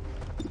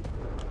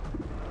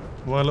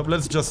 Well,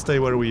 let's just stay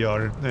where we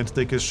are and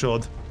take a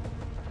shot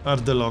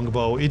at the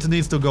longbow. It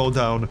needs to go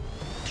down.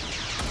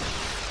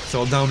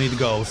 So down it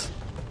goes.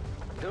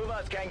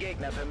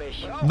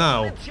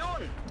 Now,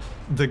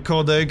 the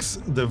codex,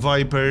 the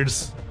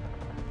Vipers,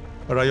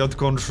 riot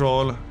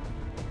control.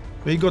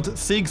 We got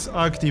 6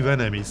 active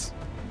enemies.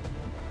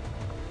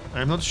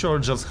 I'm not sure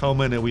just how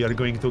many we are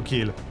going to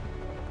kill.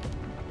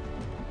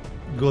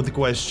 Good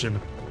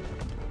question.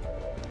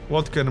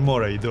 What can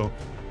Moray do?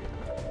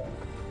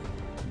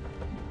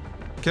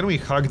 Can we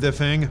hack the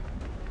thing?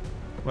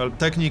 Well,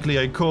 technically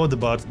I could,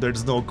 but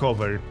there's no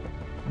cover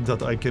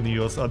that I can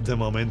use at the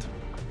moment.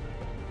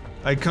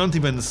 I can't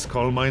even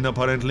skull mine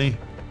apparently.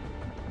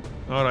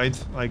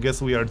 Alright, I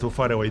guess we are too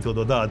far away to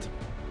do that.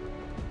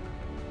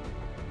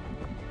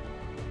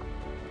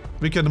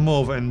 We can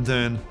move and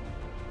then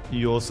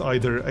use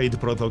either aid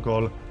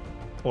protocol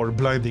or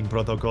blinding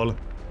protocol.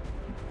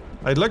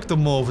 I'd like to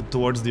move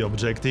towards the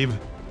objective.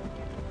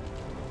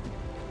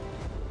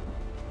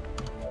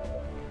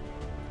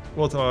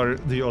 What are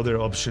the other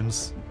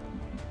options?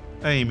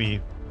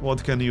 Amy,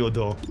 what can you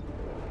do?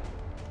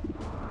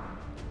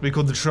 We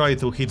could try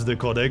to hit the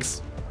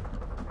codex,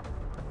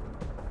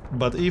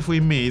 but if we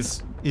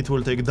miss, it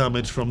will take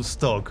damage from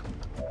stock,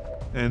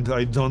 and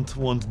I don't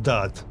want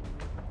that.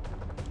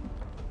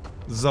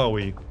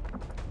 Zoe,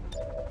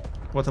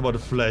 what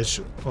about flesh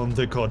on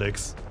the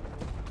codex?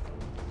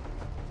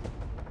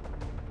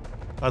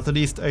 At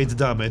least 8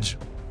 damage.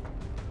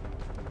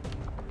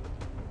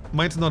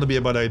 Might not be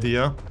a bad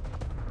idea.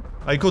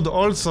 I could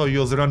also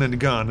use run and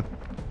gun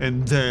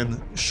and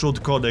then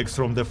shoot codex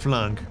from the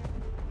flank.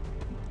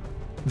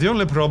 The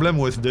only problem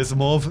with this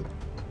move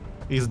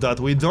is that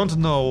we don't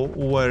know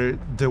where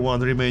the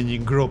one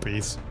remaining group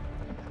is.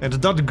 And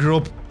that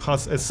group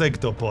has a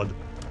sectopod.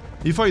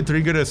 If I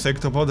trigger a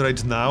sectopod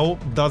right now,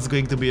 that's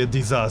going to be a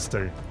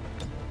disaster.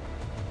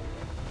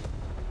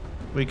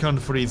 We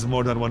can't freeze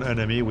more than 1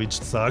 enemy,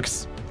 which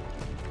sucks.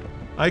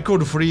 I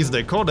could freeze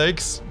the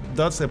codex,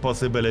 that's a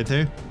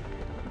possibility.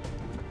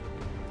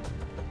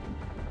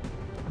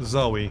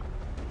 Zoe.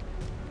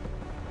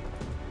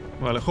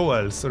 Well, who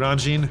else?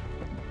 Rajin?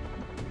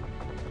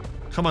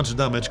 How much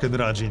damage can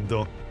Rajin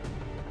do?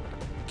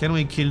 Can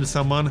we kill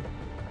someone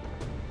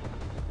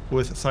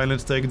with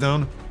silent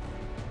takedown?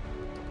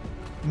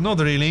 Not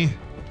really.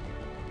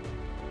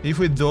 If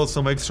we do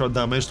some extra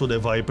damage to the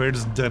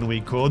Vipers, then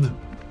we could.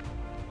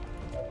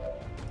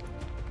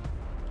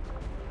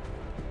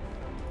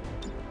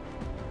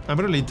 I'm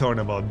really torn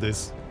about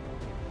this.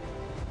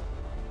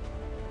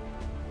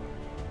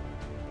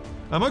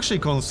 I'm actually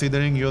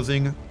considering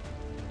using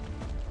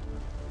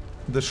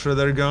the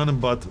shredder gun,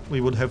 but we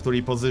would have to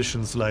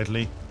reposition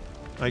slightly.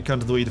 I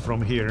can't do it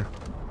from here.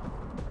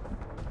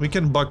 We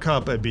can back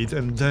up a bit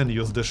and then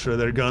use the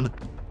shredder gun.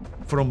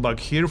 From back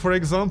here, for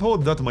example,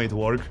 that might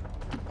work.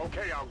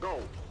 Okay, I'll go.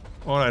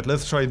 Alright,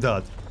 let's try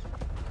that.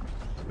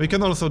 We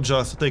can also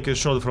just take a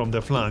shot from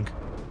the flank.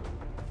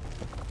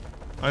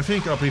 I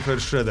think I prefer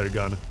shredder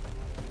gun.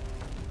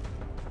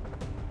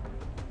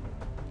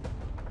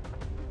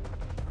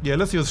 Yeah,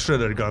 let's use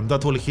shredder gun.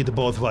 That will hit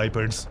both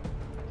Vipers.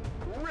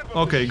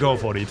 Okay, go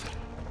for it.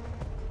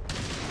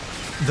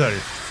 There.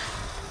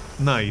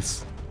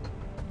 Nice.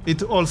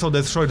 It also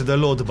destroyed the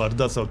load, but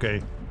that's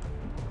okay.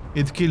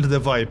 It killed the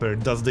Viper,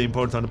 that's the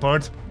important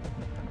part.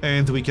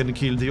 And we can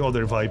kill the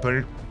other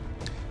Viper.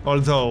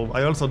 Although,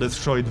 I also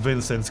destroyed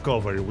Vincent's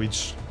cover,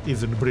 which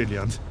isn't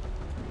brilliant.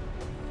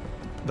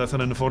 That's an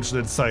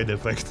unfortunate side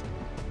effect.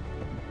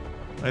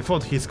 I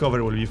thought his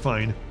cover will be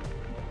fine.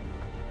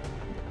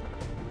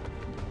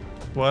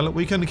 Well,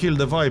 we can kill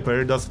the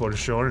Viper, that's for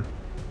sure.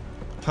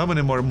 How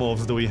many more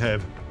moves do we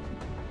have?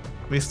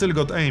 We still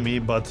got Amy,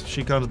 but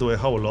she can't do a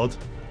whole lot.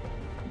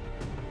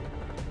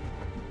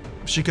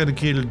 She can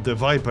kill the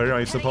Viper,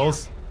 I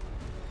suppose.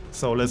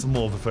 So let's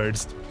move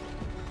first.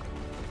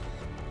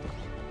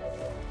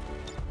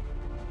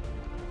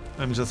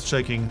 I'm just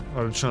checking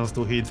our chance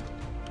to hit.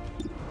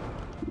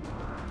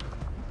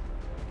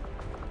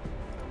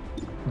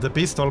 The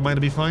pistol might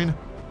be fine.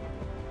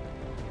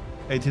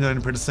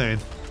 89%.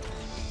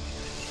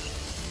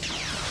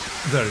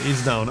 There,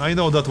 it's down. I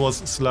know that was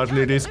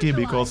slightly risky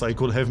because I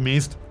could have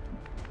missed,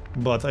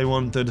 but I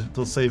wanted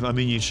to save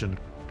ammunition.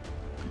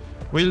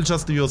 We'll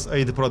just use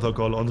aid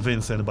protocol on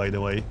Vincent, by the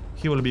way.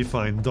 He will be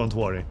fine, don't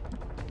worry.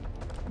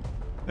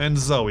 And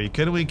Zoe,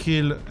 can we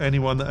kill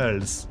anyone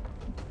else?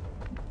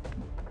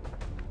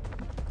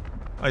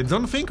 I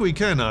don't think we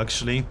can,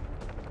 actually.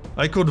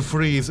 I could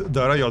freeze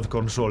the riot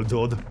control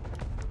dude,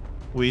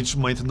 which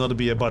might not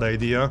be a bad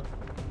idea.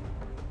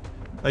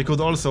 I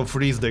could also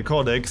freeze the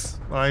codex.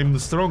 I'm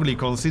strongly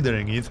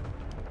considering it.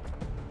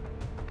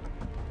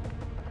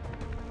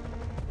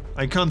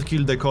 I can't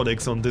kill the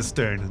codex on this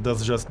turn,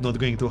 that's just not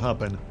going to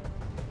happen.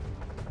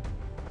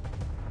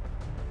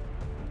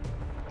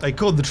 I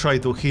could try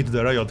to hit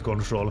the riot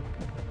control.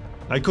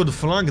 I could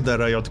flank the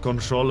riot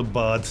control,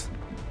 but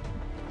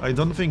I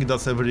don't think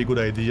that's a very good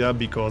idea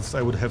because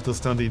I would have to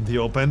stand in the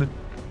open.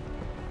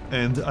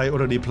 And I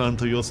already plan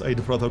to use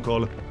aid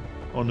protocol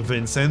on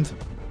Vincent.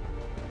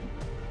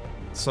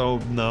 So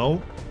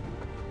now,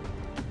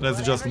 let's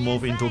just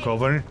move into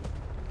cover.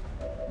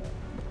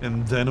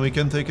 And then we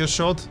can take a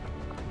shot.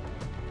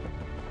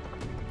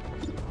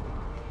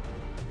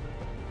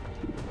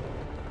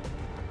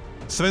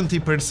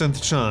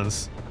 %20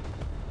 chance.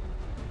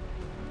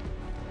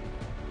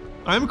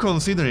 I'm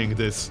considering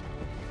this.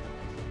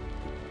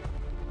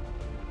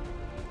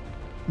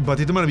 But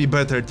it might be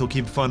better to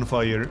keep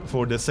Funfire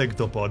for the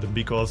Sectopod,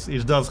 because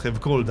it does have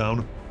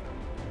cooldown.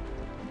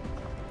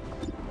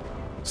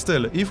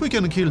 Still, if we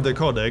can kill the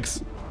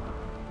Codex,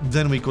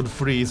 then we could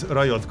freeze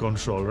riot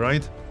control,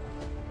 right?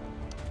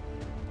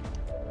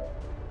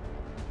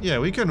 Yeah,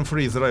 we can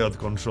freeze riot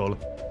control.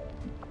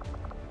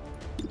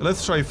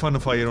 Let's try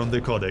Funfire on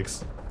the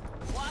Codex.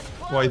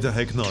 Why the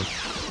heck not?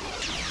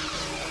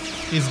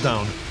 It's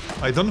down.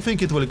 I don't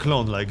think it will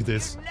clone like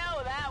this.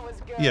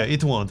 Yeah,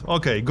 it won't.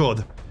 Okay,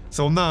 good.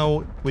 So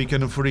now we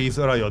can freeze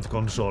riot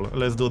control.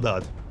 Let's do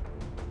that.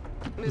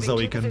 So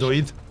we can do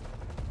it.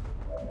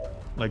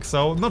 Like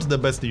so. Not the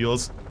best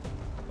use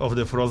of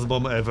the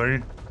Frostbomb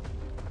ever.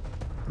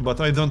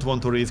 But I don't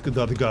want to risk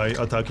that guy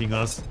attacking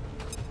us.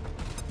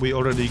 We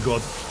already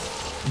got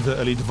the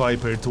Elite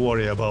Viper to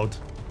worry about.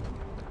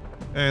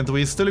 And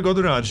we still got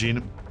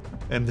Rajin.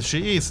 And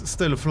she is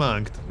still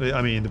flanked.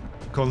 I mean,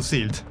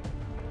 concealed.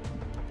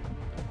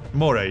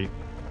 Moray.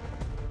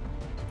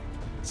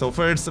 So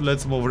first,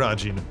 let's move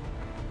Rajin.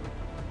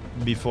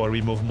 Before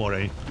we move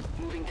Moray.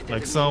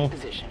 Like so.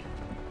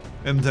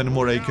 And then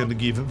Moray can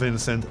give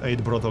Vincent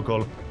aid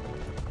protocol.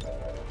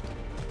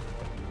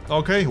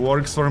 Okay,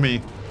 works for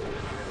me.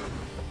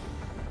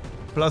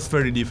 Plus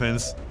 30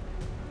 defense.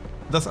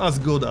 That's as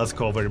good as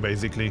cover,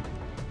 basically.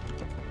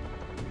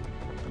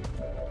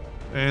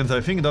 And I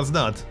think that's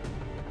that.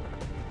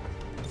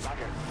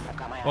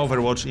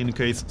 Overwatch in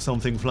case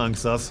something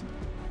flanks us.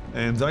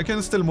 And I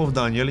can still move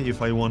Daniel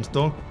if I want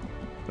to.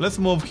 Let's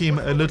move him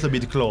a little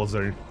bit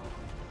closer.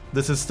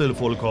 This is still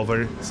full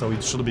cover, so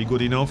it should be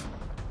good enough.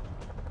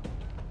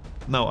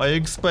 Now, I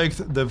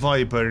expect the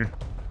Viper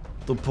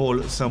to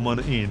pull someone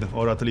in,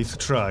 or at least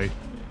try.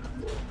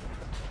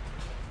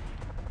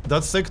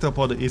 That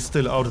Sectopod is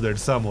still out there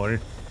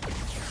somewhere.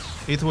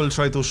 It will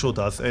try to shoot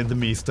us and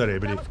miss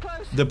terribly.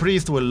 The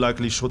Priest will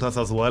likely shoot us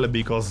as well,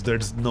 because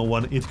there's no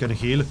one it can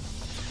heal.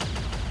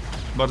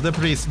 But the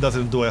Priest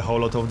doesn't do a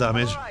whole lot of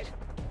damage.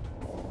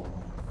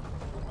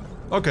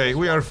 Okay,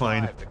 we are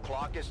fine.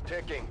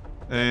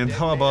 And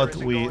how about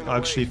we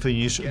actually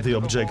finish the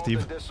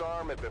objective?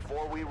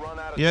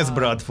 Yes,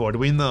 Bradford,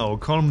 we know.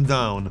 Calm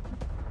down.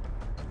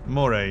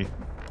 Moray.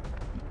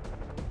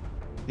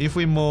 If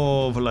we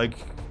move like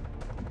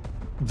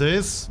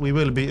this, we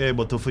will be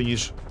able to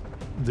finish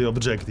the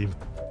objective.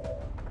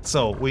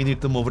 So, we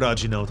need to move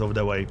Rajin out of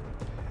the way.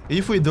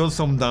 If we do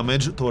some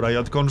damage to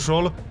riot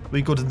control,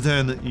 we could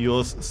then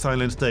use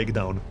silent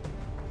takedown.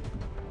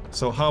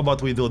 So how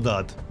about we do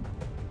that?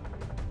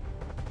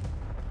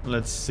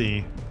 Let's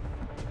see.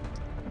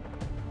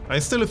 I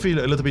still feel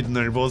a little bit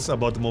nervous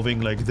about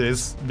moving like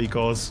this,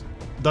 because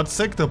that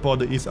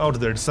sectopod is out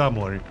there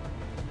somewhere.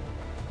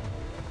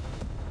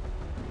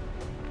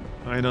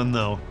 I don't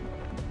know.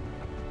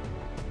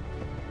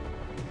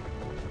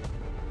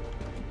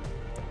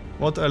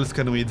 What else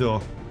can we do?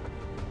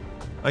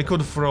 I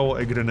could throw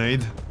a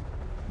grenade,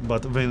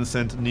 but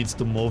Vincent needs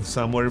to move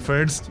somewhere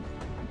first.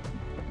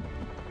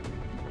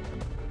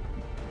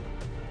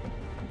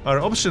 Our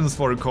options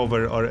for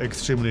cover are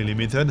extremely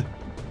limited.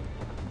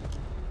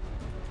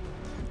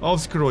 Oh,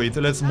 screw it,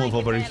 let's move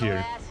over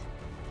here.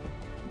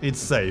 It's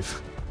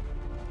safe.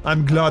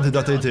 I'm glad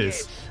that it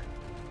is.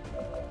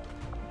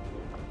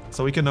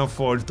 So we can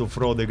afford to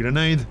throw the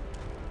grenade,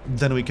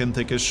 then we can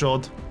take a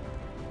shot.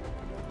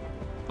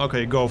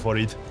 Okay, go for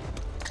it.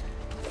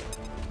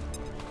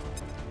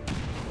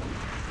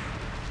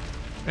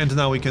 And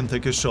now we can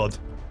take a shot.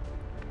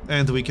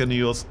 And we can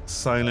use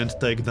silent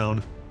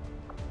takedown.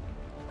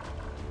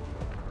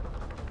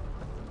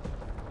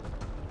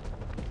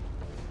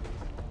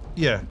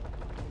 Yeah.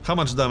 How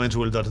much damage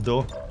will that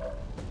do?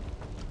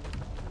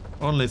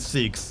 Only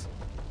 6.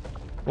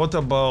 What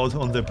about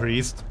on the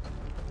priest?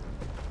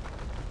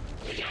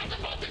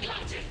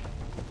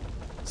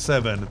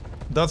 7.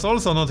 That's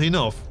also not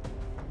enough.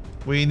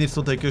 We need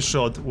to take a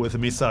shot with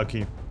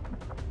Misaki.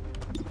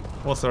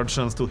 What's our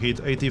chance to hit?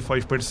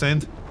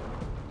 85%?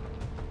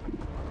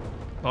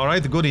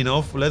 Alright, good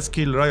enough. Let's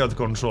kill Riot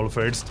Control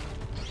first.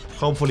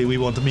 Hopefully we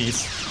won't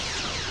miss.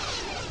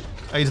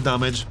 8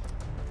 damage.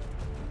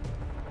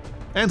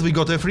 And we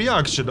got a free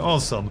action,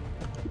 awesome.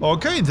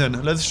 Okay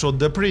then, let's shoot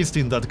the priest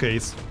in that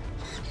case.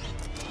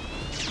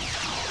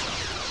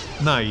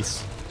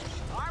 Nice.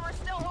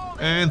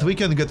 And we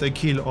can get a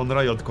kill on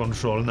Riot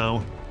Control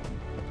now.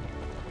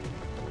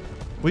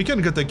 We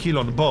can get a kill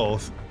on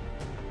both.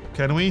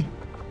 Can we?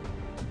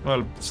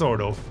 Well,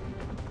 sort of.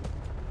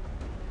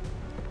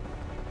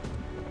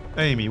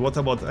 Amy, what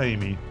about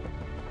Amy?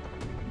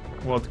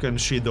 What can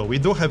she do? We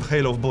do have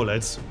hail of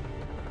bullets.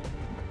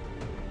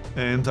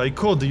 And I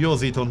could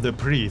use it on the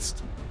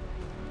priest.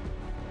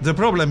 The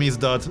problem is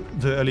that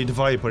the Elite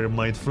Viper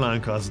might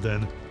flank us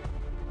then.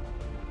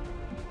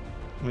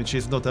 Which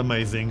is not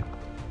amazing.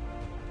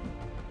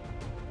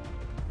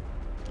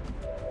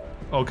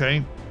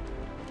 Okay.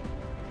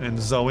 And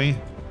Zoe.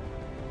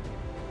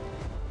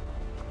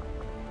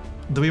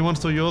 Do we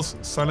want to use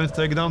silent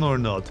takedown or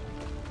not?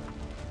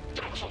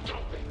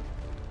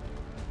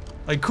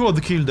 I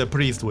could kill the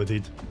priest with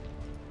it.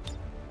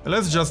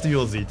 Let's just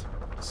use it.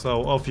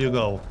 So off you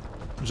go.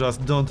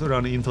 Just don't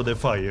run into the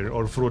fire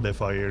or through the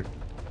fire.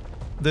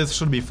 This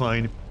should be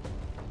fine.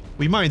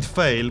 We might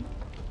fail.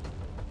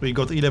 We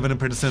got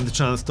 11%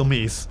 chance to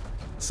miss.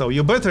 So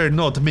you better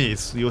not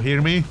miss, you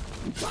hear me?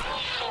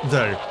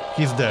 There,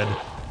 he's dead.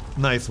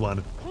 Nice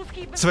one.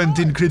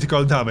 17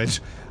 critical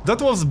damage.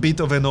 That was a bit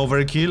of an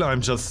overkill,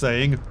 I'm just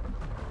saying.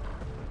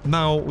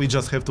 Now we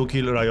just have to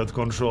kill Riot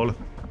Control.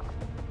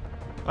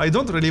 I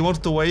don't really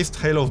want to waste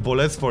hail of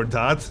bullets for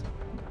that.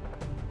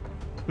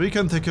 We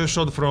can take a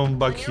shot from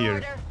back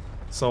here.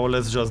 So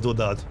let's just do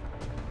that.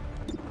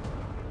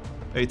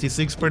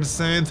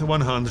 86%,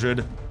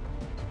 100.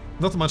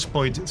 Not much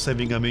point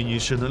saving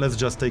ammunition, let's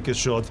just take a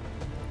shot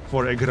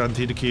for a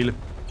granted kill.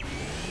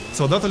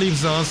 So that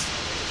leaves us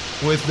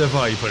with the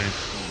Viper.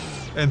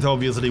 And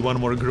obviously one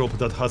more group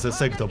that has a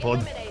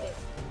sectopod.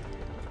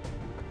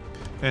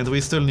 And we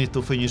still need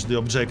to finish the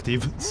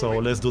objective, so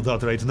let's do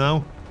that right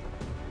now.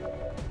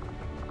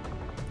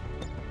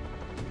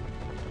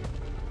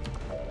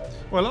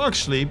 Well,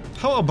 actually,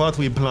 how about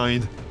we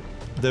blind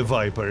the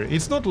Viper?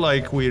 It's not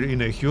like we're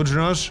in a huge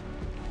rush.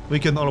 We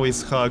can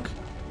always hack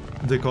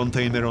the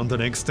container on the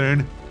next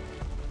turn.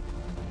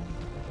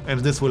 And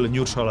this will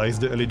neutralize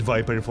the Elite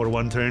Viper for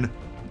one turn.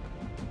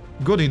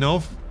 Good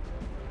enough.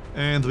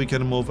 And we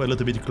can move a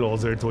little bit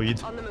closer to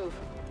it. On the move.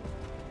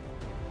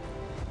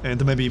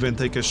 And maybe even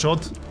take a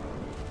shot.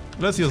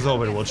 Let's use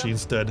Overwatch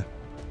instead.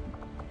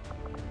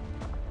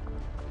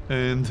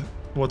 And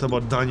what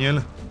about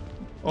Daniel?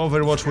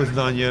 Overwatch with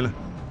Daniel.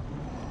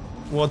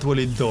 What will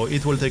it do?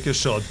 It will take a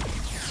shot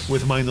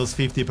with minus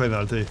 50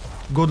 penalty.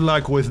 Good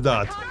luck with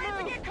that.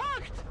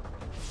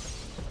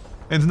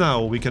 And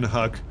now we can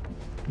hack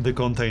the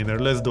container.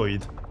 Let's do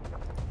it.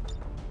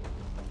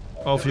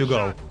 Off you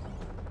go.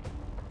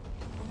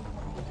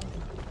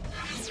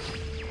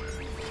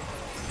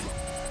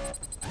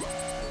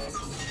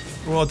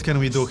 What can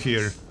we do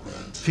here?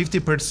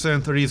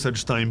 50%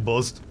 research time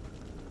boost.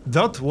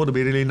 That would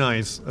be really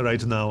nice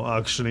right now,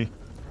 actually.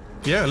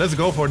 Yeah, let's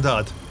go for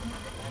that.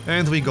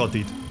 And we got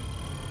it.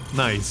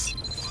 Nice.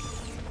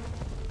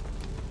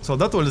 So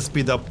that will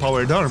speed up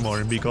powered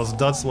armor, because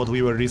that's what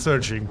we were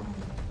researching.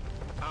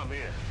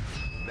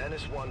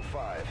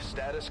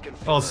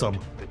 Awesome.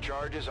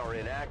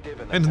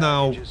 And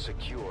now,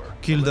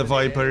 kill the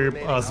Viper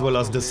as well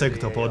as the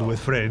sectopod with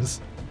friends.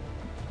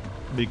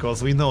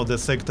 Because we know the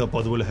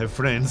sectopod will have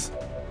friends.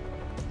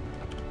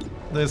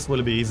 This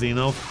will be easy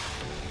enough.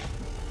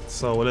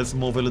 So let's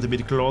move a little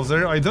bit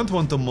closer. I don't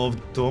want to move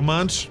too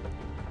much.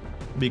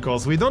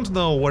 because we don't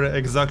know where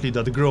exactly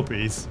that group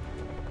is.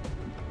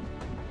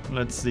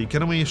 Let's see,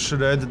 can we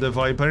shred the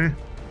Viper?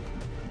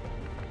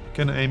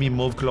 Can Amy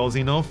move close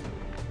enough?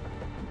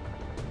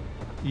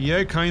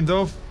 Yeah, kind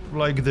of,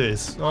 like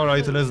this.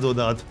 Alright, let's do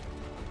that.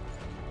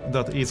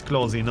 That is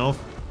close enough.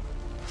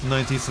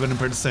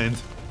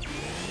 97%.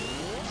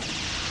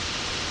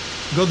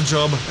 Good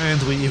job,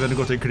 and we even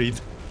got a crit.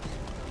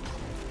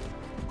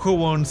 Who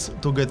wants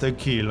to get a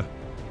kill?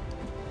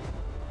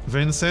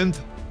 Vincent?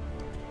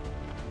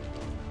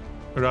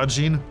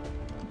 Rajin?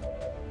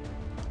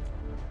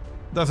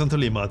 Doesn't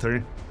really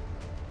matter.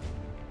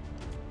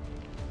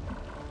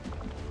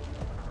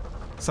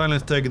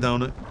 Silent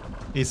takedown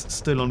is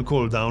still on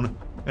cooldown,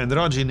 and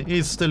Rajin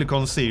is still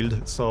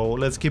concealed, so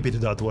let's keep it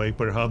that way,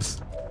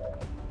 perhaps.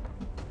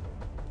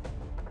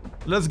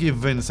 Let's give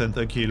Vincent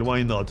a kill,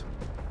 why not?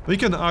 We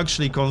can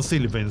actually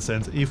conceal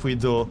Vincent if we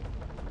do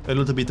a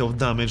little bit of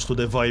damage to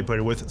the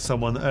Viper with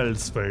someone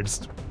else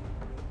first.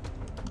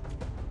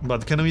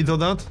 But can we do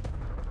that?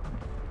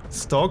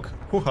 Stock?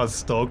 Who has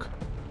stock?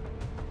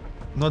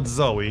 Not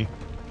Zoe.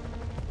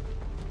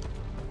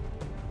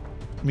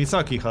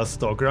 Misaki has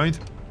stock, right?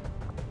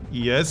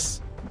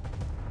 Yes.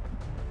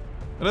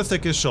 Let's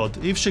take a shot.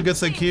 If she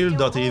gets a kill,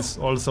 that is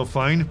also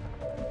fine.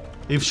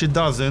 If she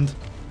doesn't,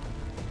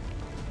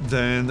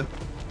 then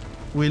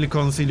we'll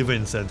conceal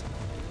Vincent.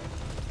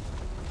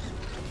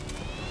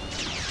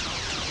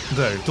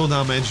 There, 2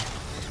 damage.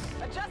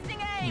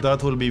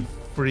 That will be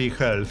 3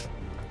 health.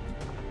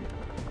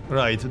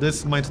 Right,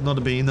 this might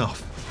not be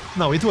enough.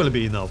 No, it will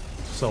be enough.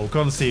 So,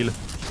 conceal.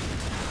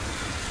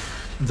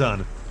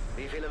 Done.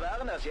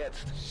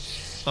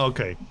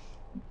 Okay.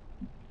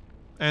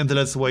 And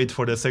let's wait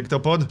for the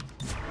sectopod.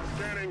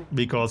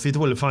 Because it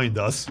will find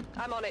us.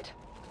 I'm on it.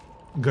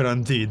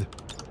 Guaranteed.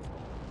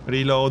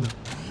 Reload.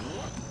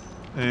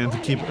 And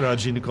keep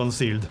Rajin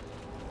concealed.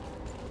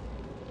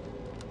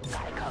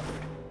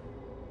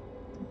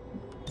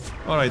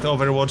 Alright,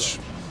 Overwatch.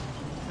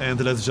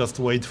 And let's just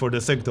wait for the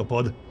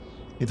sectopod.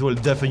 It will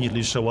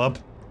definitely show up.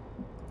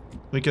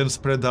 We can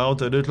spread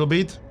out a little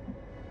bit.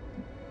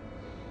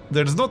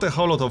 There's not a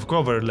whole lot of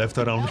cover left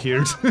around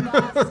here.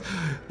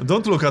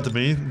 Don't look at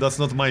me, that's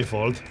not my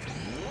fault.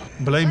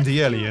 Blame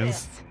the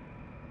aliens.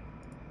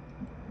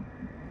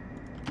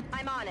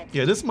 I'm on it.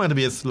 Yeah, this might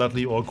be a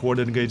slightly awkward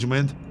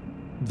engagement,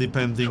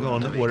 depending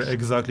on where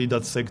exactly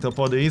that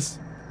sectopod is.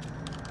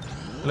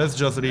 Let's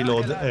just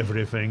reload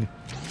everything.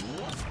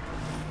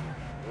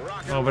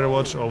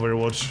 Overwatch,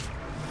 Overwatch.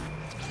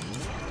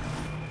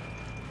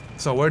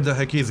 So where the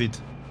heck is it?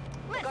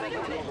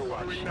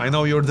 I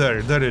know you're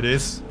there, there it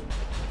is.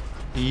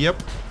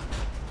 Yep.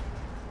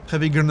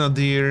 Heavy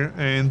Grenadier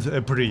and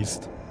a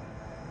Priest.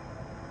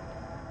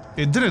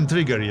 It didn't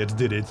trigger yet,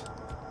 did it?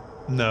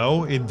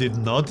 No, it did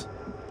not.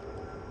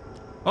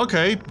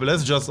 Okay,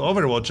 let's just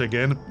Overwatch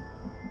again.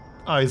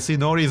 I see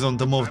no reason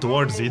to move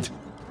towards it.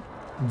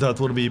 That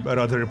would be a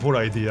rather poor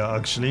idea,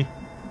 actually.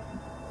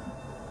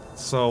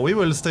 So we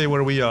will stay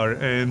where we are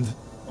and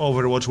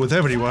Overwatch with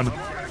everyone.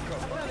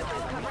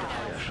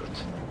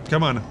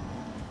 Come on,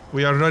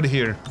 we are right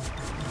here.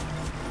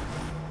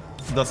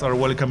 That's our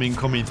welcoming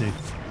committee.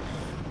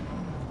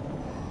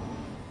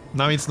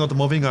 Now it's not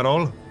moving at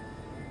all?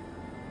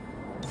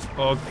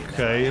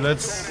 Okay,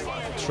 let's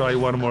try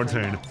one more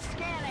turn.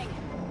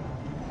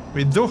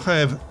 We do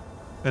have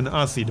an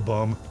acid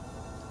bomb.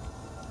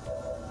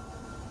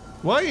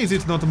 Why is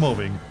it not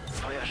moving?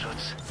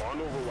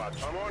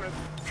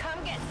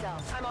 Come get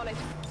some. I'm on it.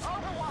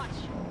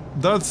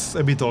 Overwatch. That's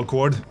a bit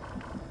awkward.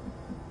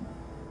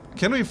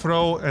 Can we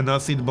throw an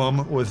acid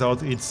bomb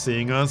without it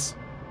seeing us?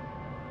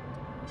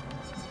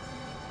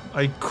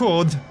 I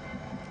could.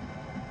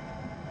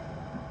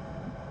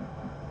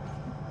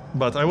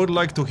 But I would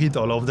like to hit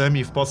all of them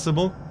if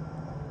possible.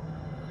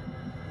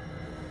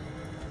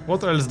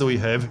 What else do we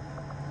have?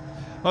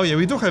 Oh yeah,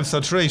 we do have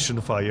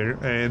saturation fire,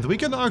 and we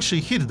can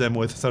actually hit them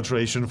with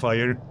saturation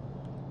fire.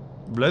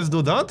 Let's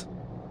do that.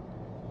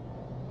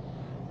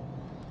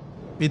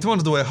 It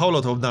won't do a whole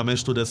lot of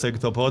damage to the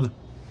sectopod,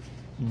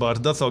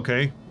 but that's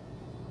okay.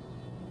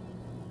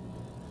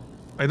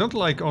 I don't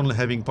like only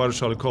having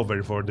partial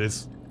cover for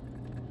this.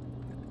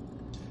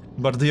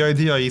 But the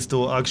idea is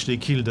to actually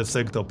kill the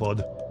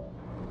sectopod.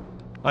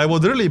 I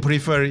would really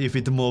prefer if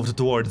it moved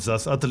towards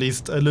us at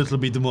least a little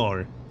bit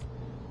more.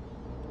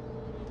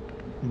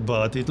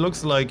 But it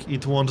looks like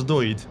it won't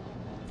do it.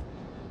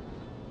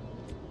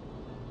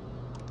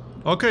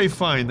 Okay,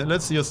 fine,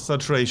 let's use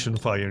saturation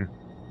fire.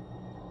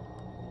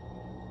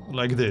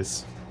 Like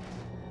this.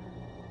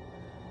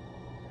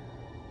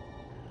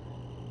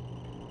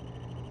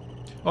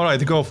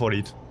 Alright, go for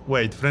it.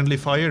 Wait, friendly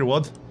fire,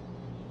 what?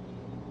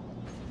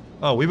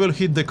 Oh, we will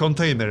hit the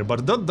container,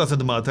 but that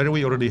doesn't matter,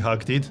 we already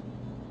hacked it.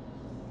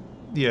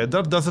 Yeah,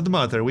 that doesn't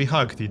matter, we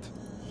hacked it.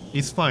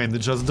 It's fine,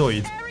 just do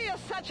it. Area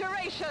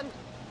saturation.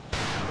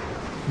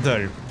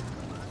 There.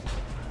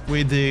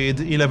 We did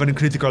 11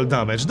 critical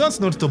damage, that's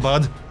not too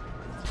bad.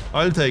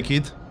 I'll take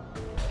it.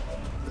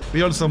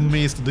 We also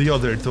missed the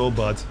other two,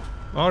 but...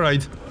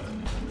 Alright.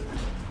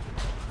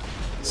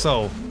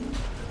 So...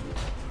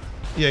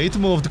 Yeah, it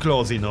moved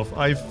close enough.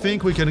 I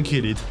think we can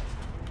kill it.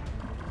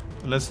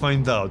 Let's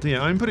find out.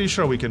 Yeah, I'm pretty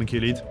sure we can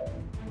kill it.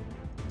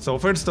 So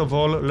first of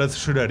all, let's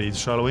shred it,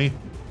 shall we?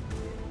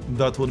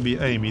 That would be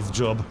Amy's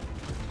job.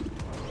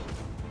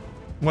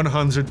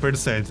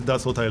 100%,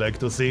 that's what I like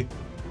to see.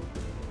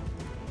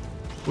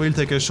 We'll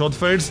take a shot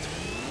first,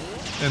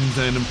 and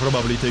then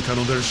probably take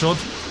another shot.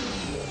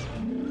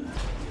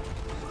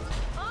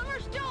 Armor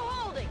still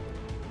holding.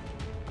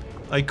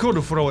 I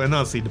could throw an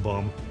acid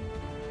bomb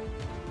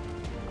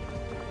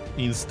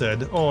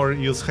instead, or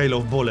use hail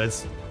of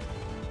bullets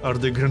at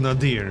the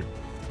grenadier.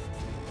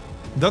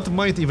 That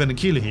might even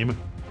kill him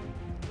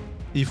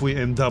if we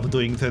end up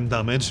doing 10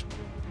 damage.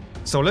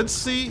 So let's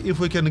see if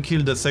we can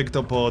kill the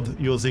sectopod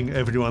using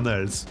everyone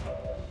else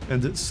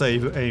and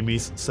save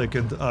Amy's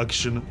second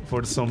action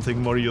for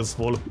something more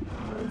useful.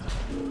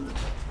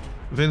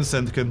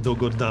 Vincent can do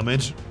good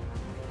damage.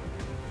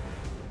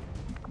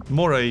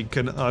 Moray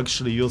can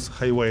actually use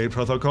Highway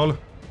Protocol.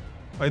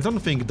 I don't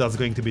think that's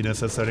going to be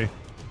necessary.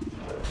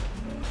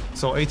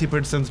 So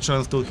 80%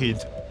 chance to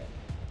hit.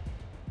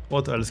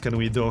 What else can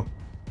we do?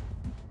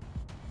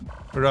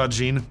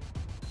 Rajin.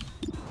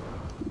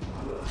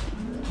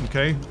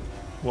 Okay.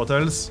 What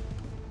else?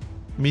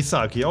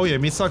 Misaki. Oh yeah,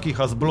 Misaki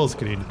has blue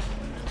screen.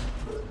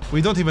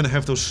 We don't even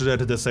have to shred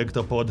the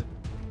sectopod.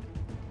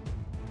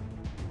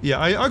 Yeah,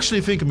 I actually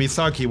think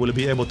Misaki will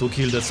be able to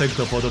kill the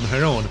sectopod on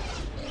her own.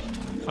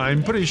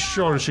 I'm pretty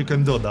sure she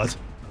can do that.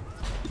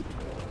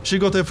 She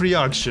got a free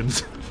action.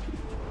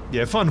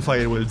 Yeah,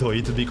 Funfire will do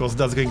it, because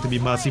that's going to be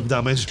massive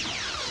damage.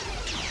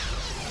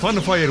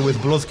 Funfire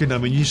with blue screen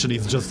ammunition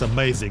is just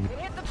amazing.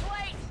 Hit the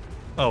plate.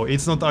 Oh,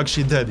 it's not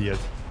actually dead yet.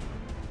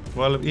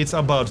 Well, it's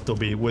about to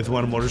be with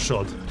one more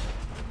shot.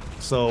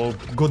 So,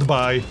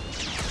 goodbye.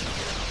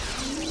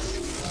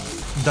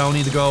 Down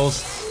it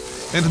goes.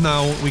 And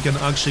now we can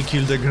actually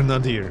kill the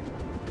grenadier.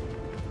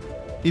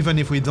 Even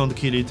if we don't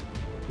kill it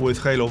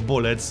with hail of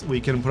bullets, we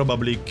can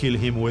probably kill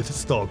him with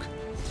stock.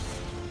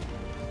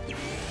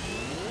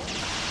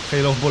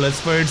 Hail of bullets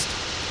first.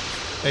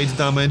 8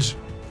 damage.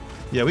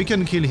 Yeah, we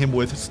can kill him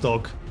with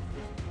stock.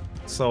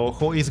 So,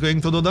 who is going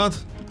to do that?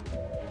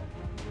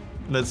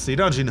 Let's see,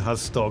 Rajin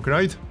has stock,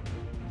 right?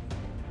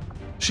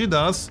 She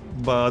does,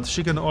 but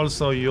she can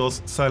also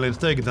use Silent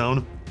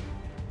Takedown.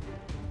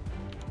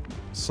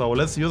 So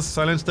let's use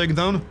Silent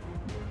Takedown.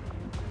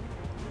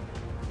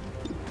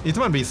 It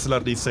might be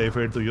slightly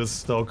safer to use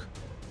stock.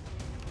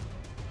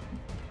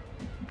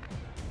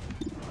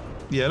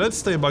 Yeah, let's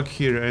stay back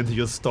here and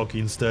use stock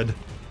instead.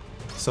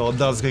 So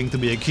that's going to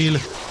be a kill.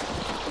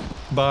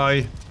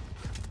 Bye.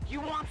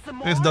 You want some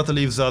more? And that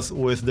leaves us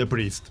with the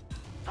priest.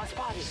 I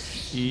spotted.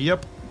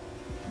 Yep.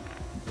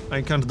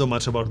 I can't do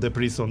much about the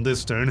priest on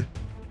this turn.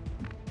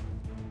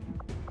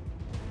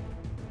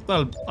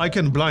 Well, I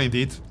can blind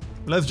it.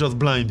 Let's just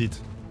blind it.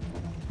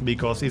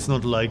 Because it's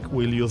not like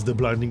we'll use the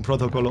blinding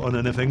protocol on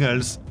anything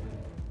else.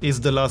 It's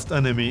the last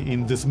enemy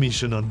in this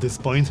mission at this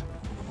point.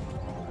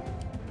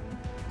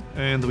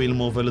 And we'll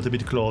move a little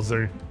bit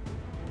closer.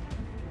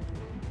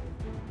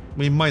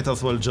 We might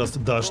as well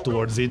just dash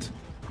towards it.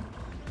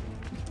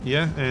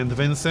 Yeah, and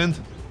Vincent?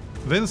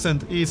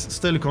 Vincent is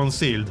still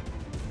concealed.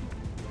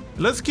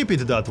 Let's keep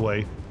it that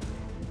way.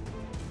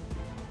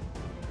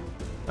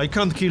 I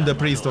can't kill the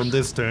priest on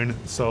this turn,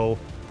 so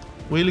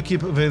we'll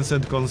keep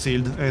Vincent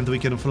concealed and we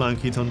can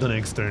flank it on the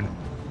next turn.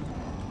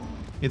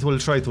 It will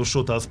try to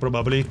shoot us,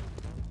 probably.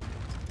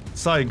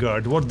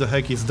 Sideguard, what the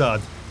heck is that?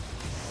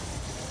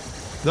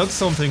 That's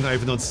something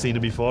I've not seen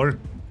before.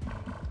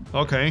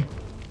 Okay.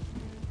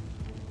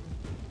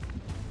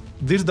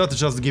 Did that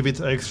just give it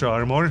extra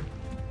armor?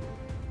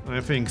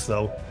 I think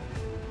so.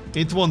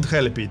 It won't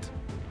help it.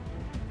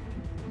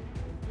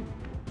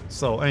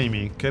 So,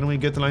 Amy, can we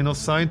get line of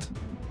sight?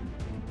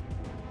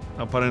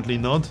 Apparently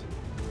not.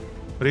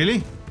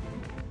 Really?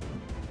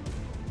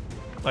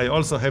 I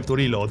also have to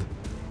reload.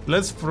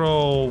 Let's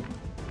throw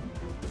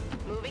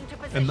Moving to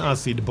an position.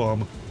 acid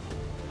bomb.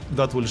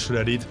 That will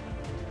shred it.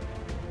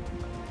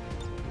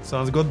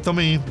 Sounds good to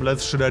me.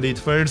 Let's shred it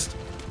first.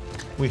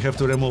 We have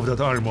to remove that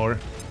armor.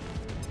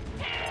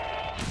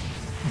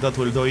 That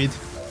will do it.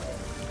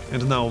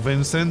 And now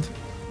Vincent.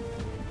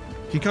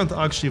 He can't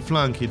actually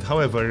flank it,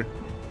 however,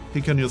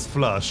 he can use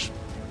flash.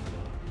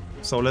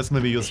 So let's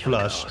maybe use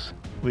flash.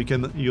 We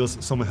can use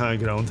some high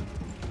ground.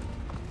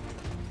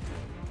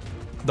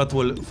 That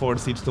will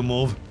force it to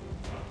move.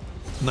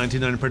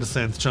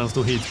 99% chance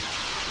to hit.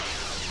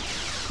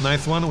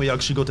 Nice one, we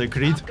actually got a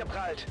crit.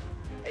 Abgeprallt.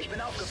 Ich bin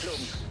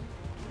aufgeflogen.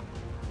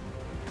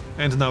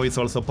 And now it's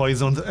also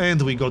poisoned,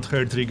 and we got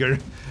her trigger.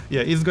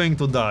 Yeah, it's going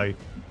to die.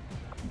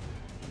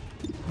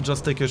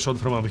 Just take a shot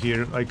from up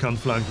here, I can't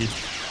flank it.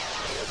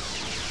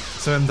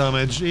 7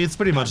 damage, it's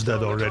pretty much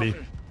dead already.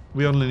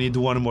 We only need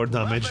 1 more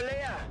damage. Waffe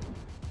leer.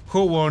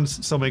 Who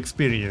wants some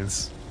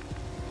experience?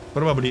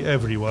 Probably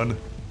everyone.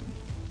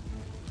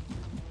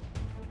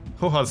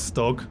 Who has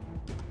stock?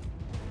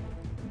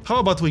 How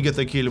about we get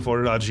a kill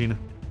for Rajin?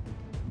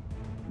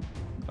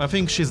 I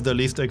think she's the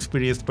least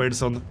experienced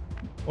person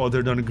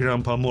other than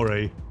Grandpa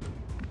Moray.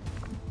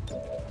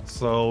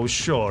 So,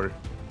 sure.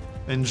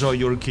 enjoy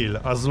your kill,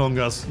 as long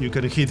as you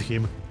can hit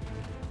him.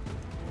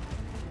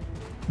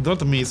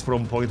 Don't miss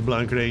from point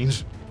blank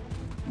range.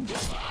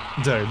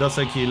 There, that's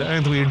a kill,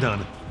 and we're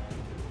done.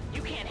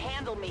 You can't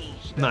handle me.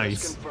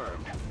 Nice.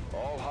 Confirmed.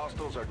 All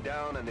hostiles are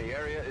down and the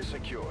area is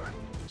secure.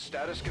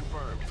 Status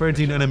confirmed.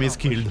 13 enemies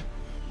killed.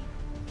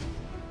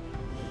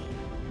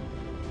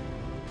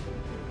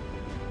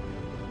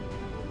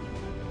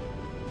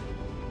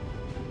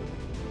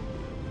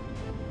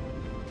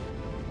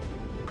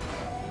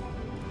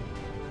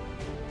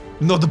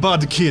 Not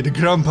bad kid,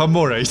 Grandpa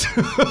Moraes.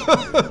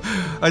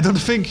 I don't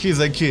think he's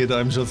a kid,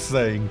 I'm just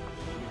saying.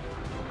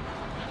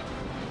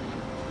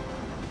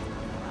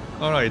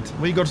 Alright,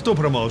 we got 2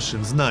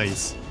 promotions,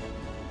 nice.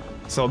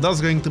 So that's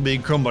going to be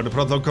Combat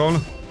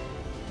Protocol.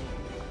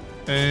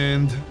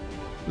 And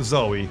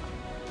Zoe.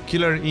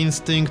 Killer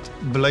Instinct,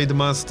 Blade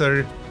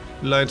Master,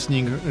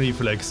 Lightning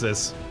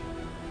Reflexes.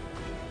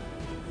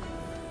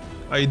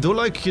 I do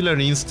like Killer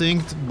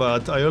Instinct,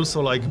 but I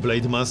also like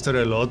Blade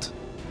Master a lot.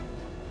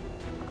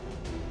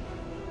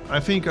 I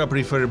think I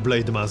prefer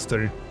Blade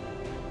Master.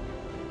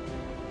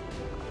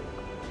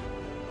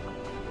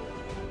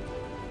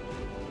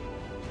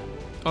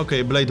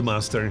 Okay, Blade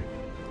Master.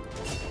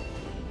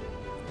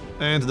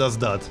 And that's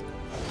that.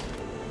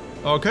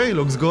 Okay,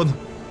 looks good.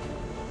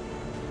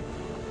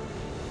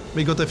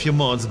 We got a few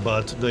mods,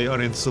 but they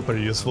aren't super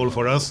useful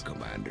for us.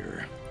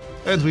 Commander.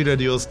 And we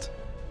reduced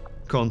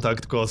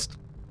contact cost.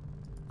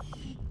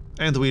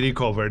 And we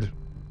recovered.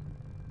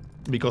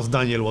 Because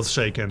Daniel was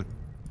shaken.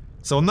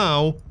 So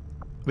now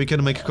we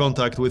can make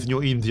contact with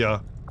New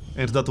India,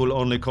 and that will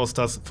only cost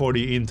us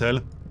 40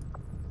 intel.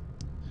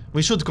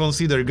 We should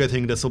consider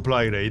getting the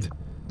supply raid,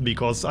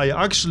 because I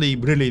actually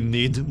really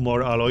need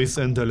more alloys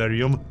and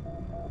delirium.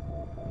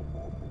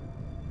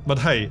 But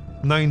hey,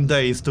 9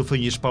 days to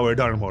finish powered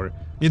armor.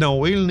 You know,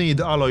 we'll need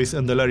alloys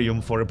and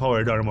delirium for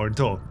powered armor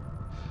too.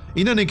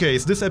 In any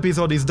case, this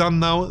episode is done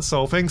now,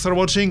 so thanks for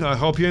watching, I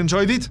hope you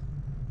enjoyed it,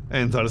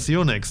 and I'll see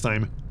you next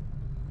time.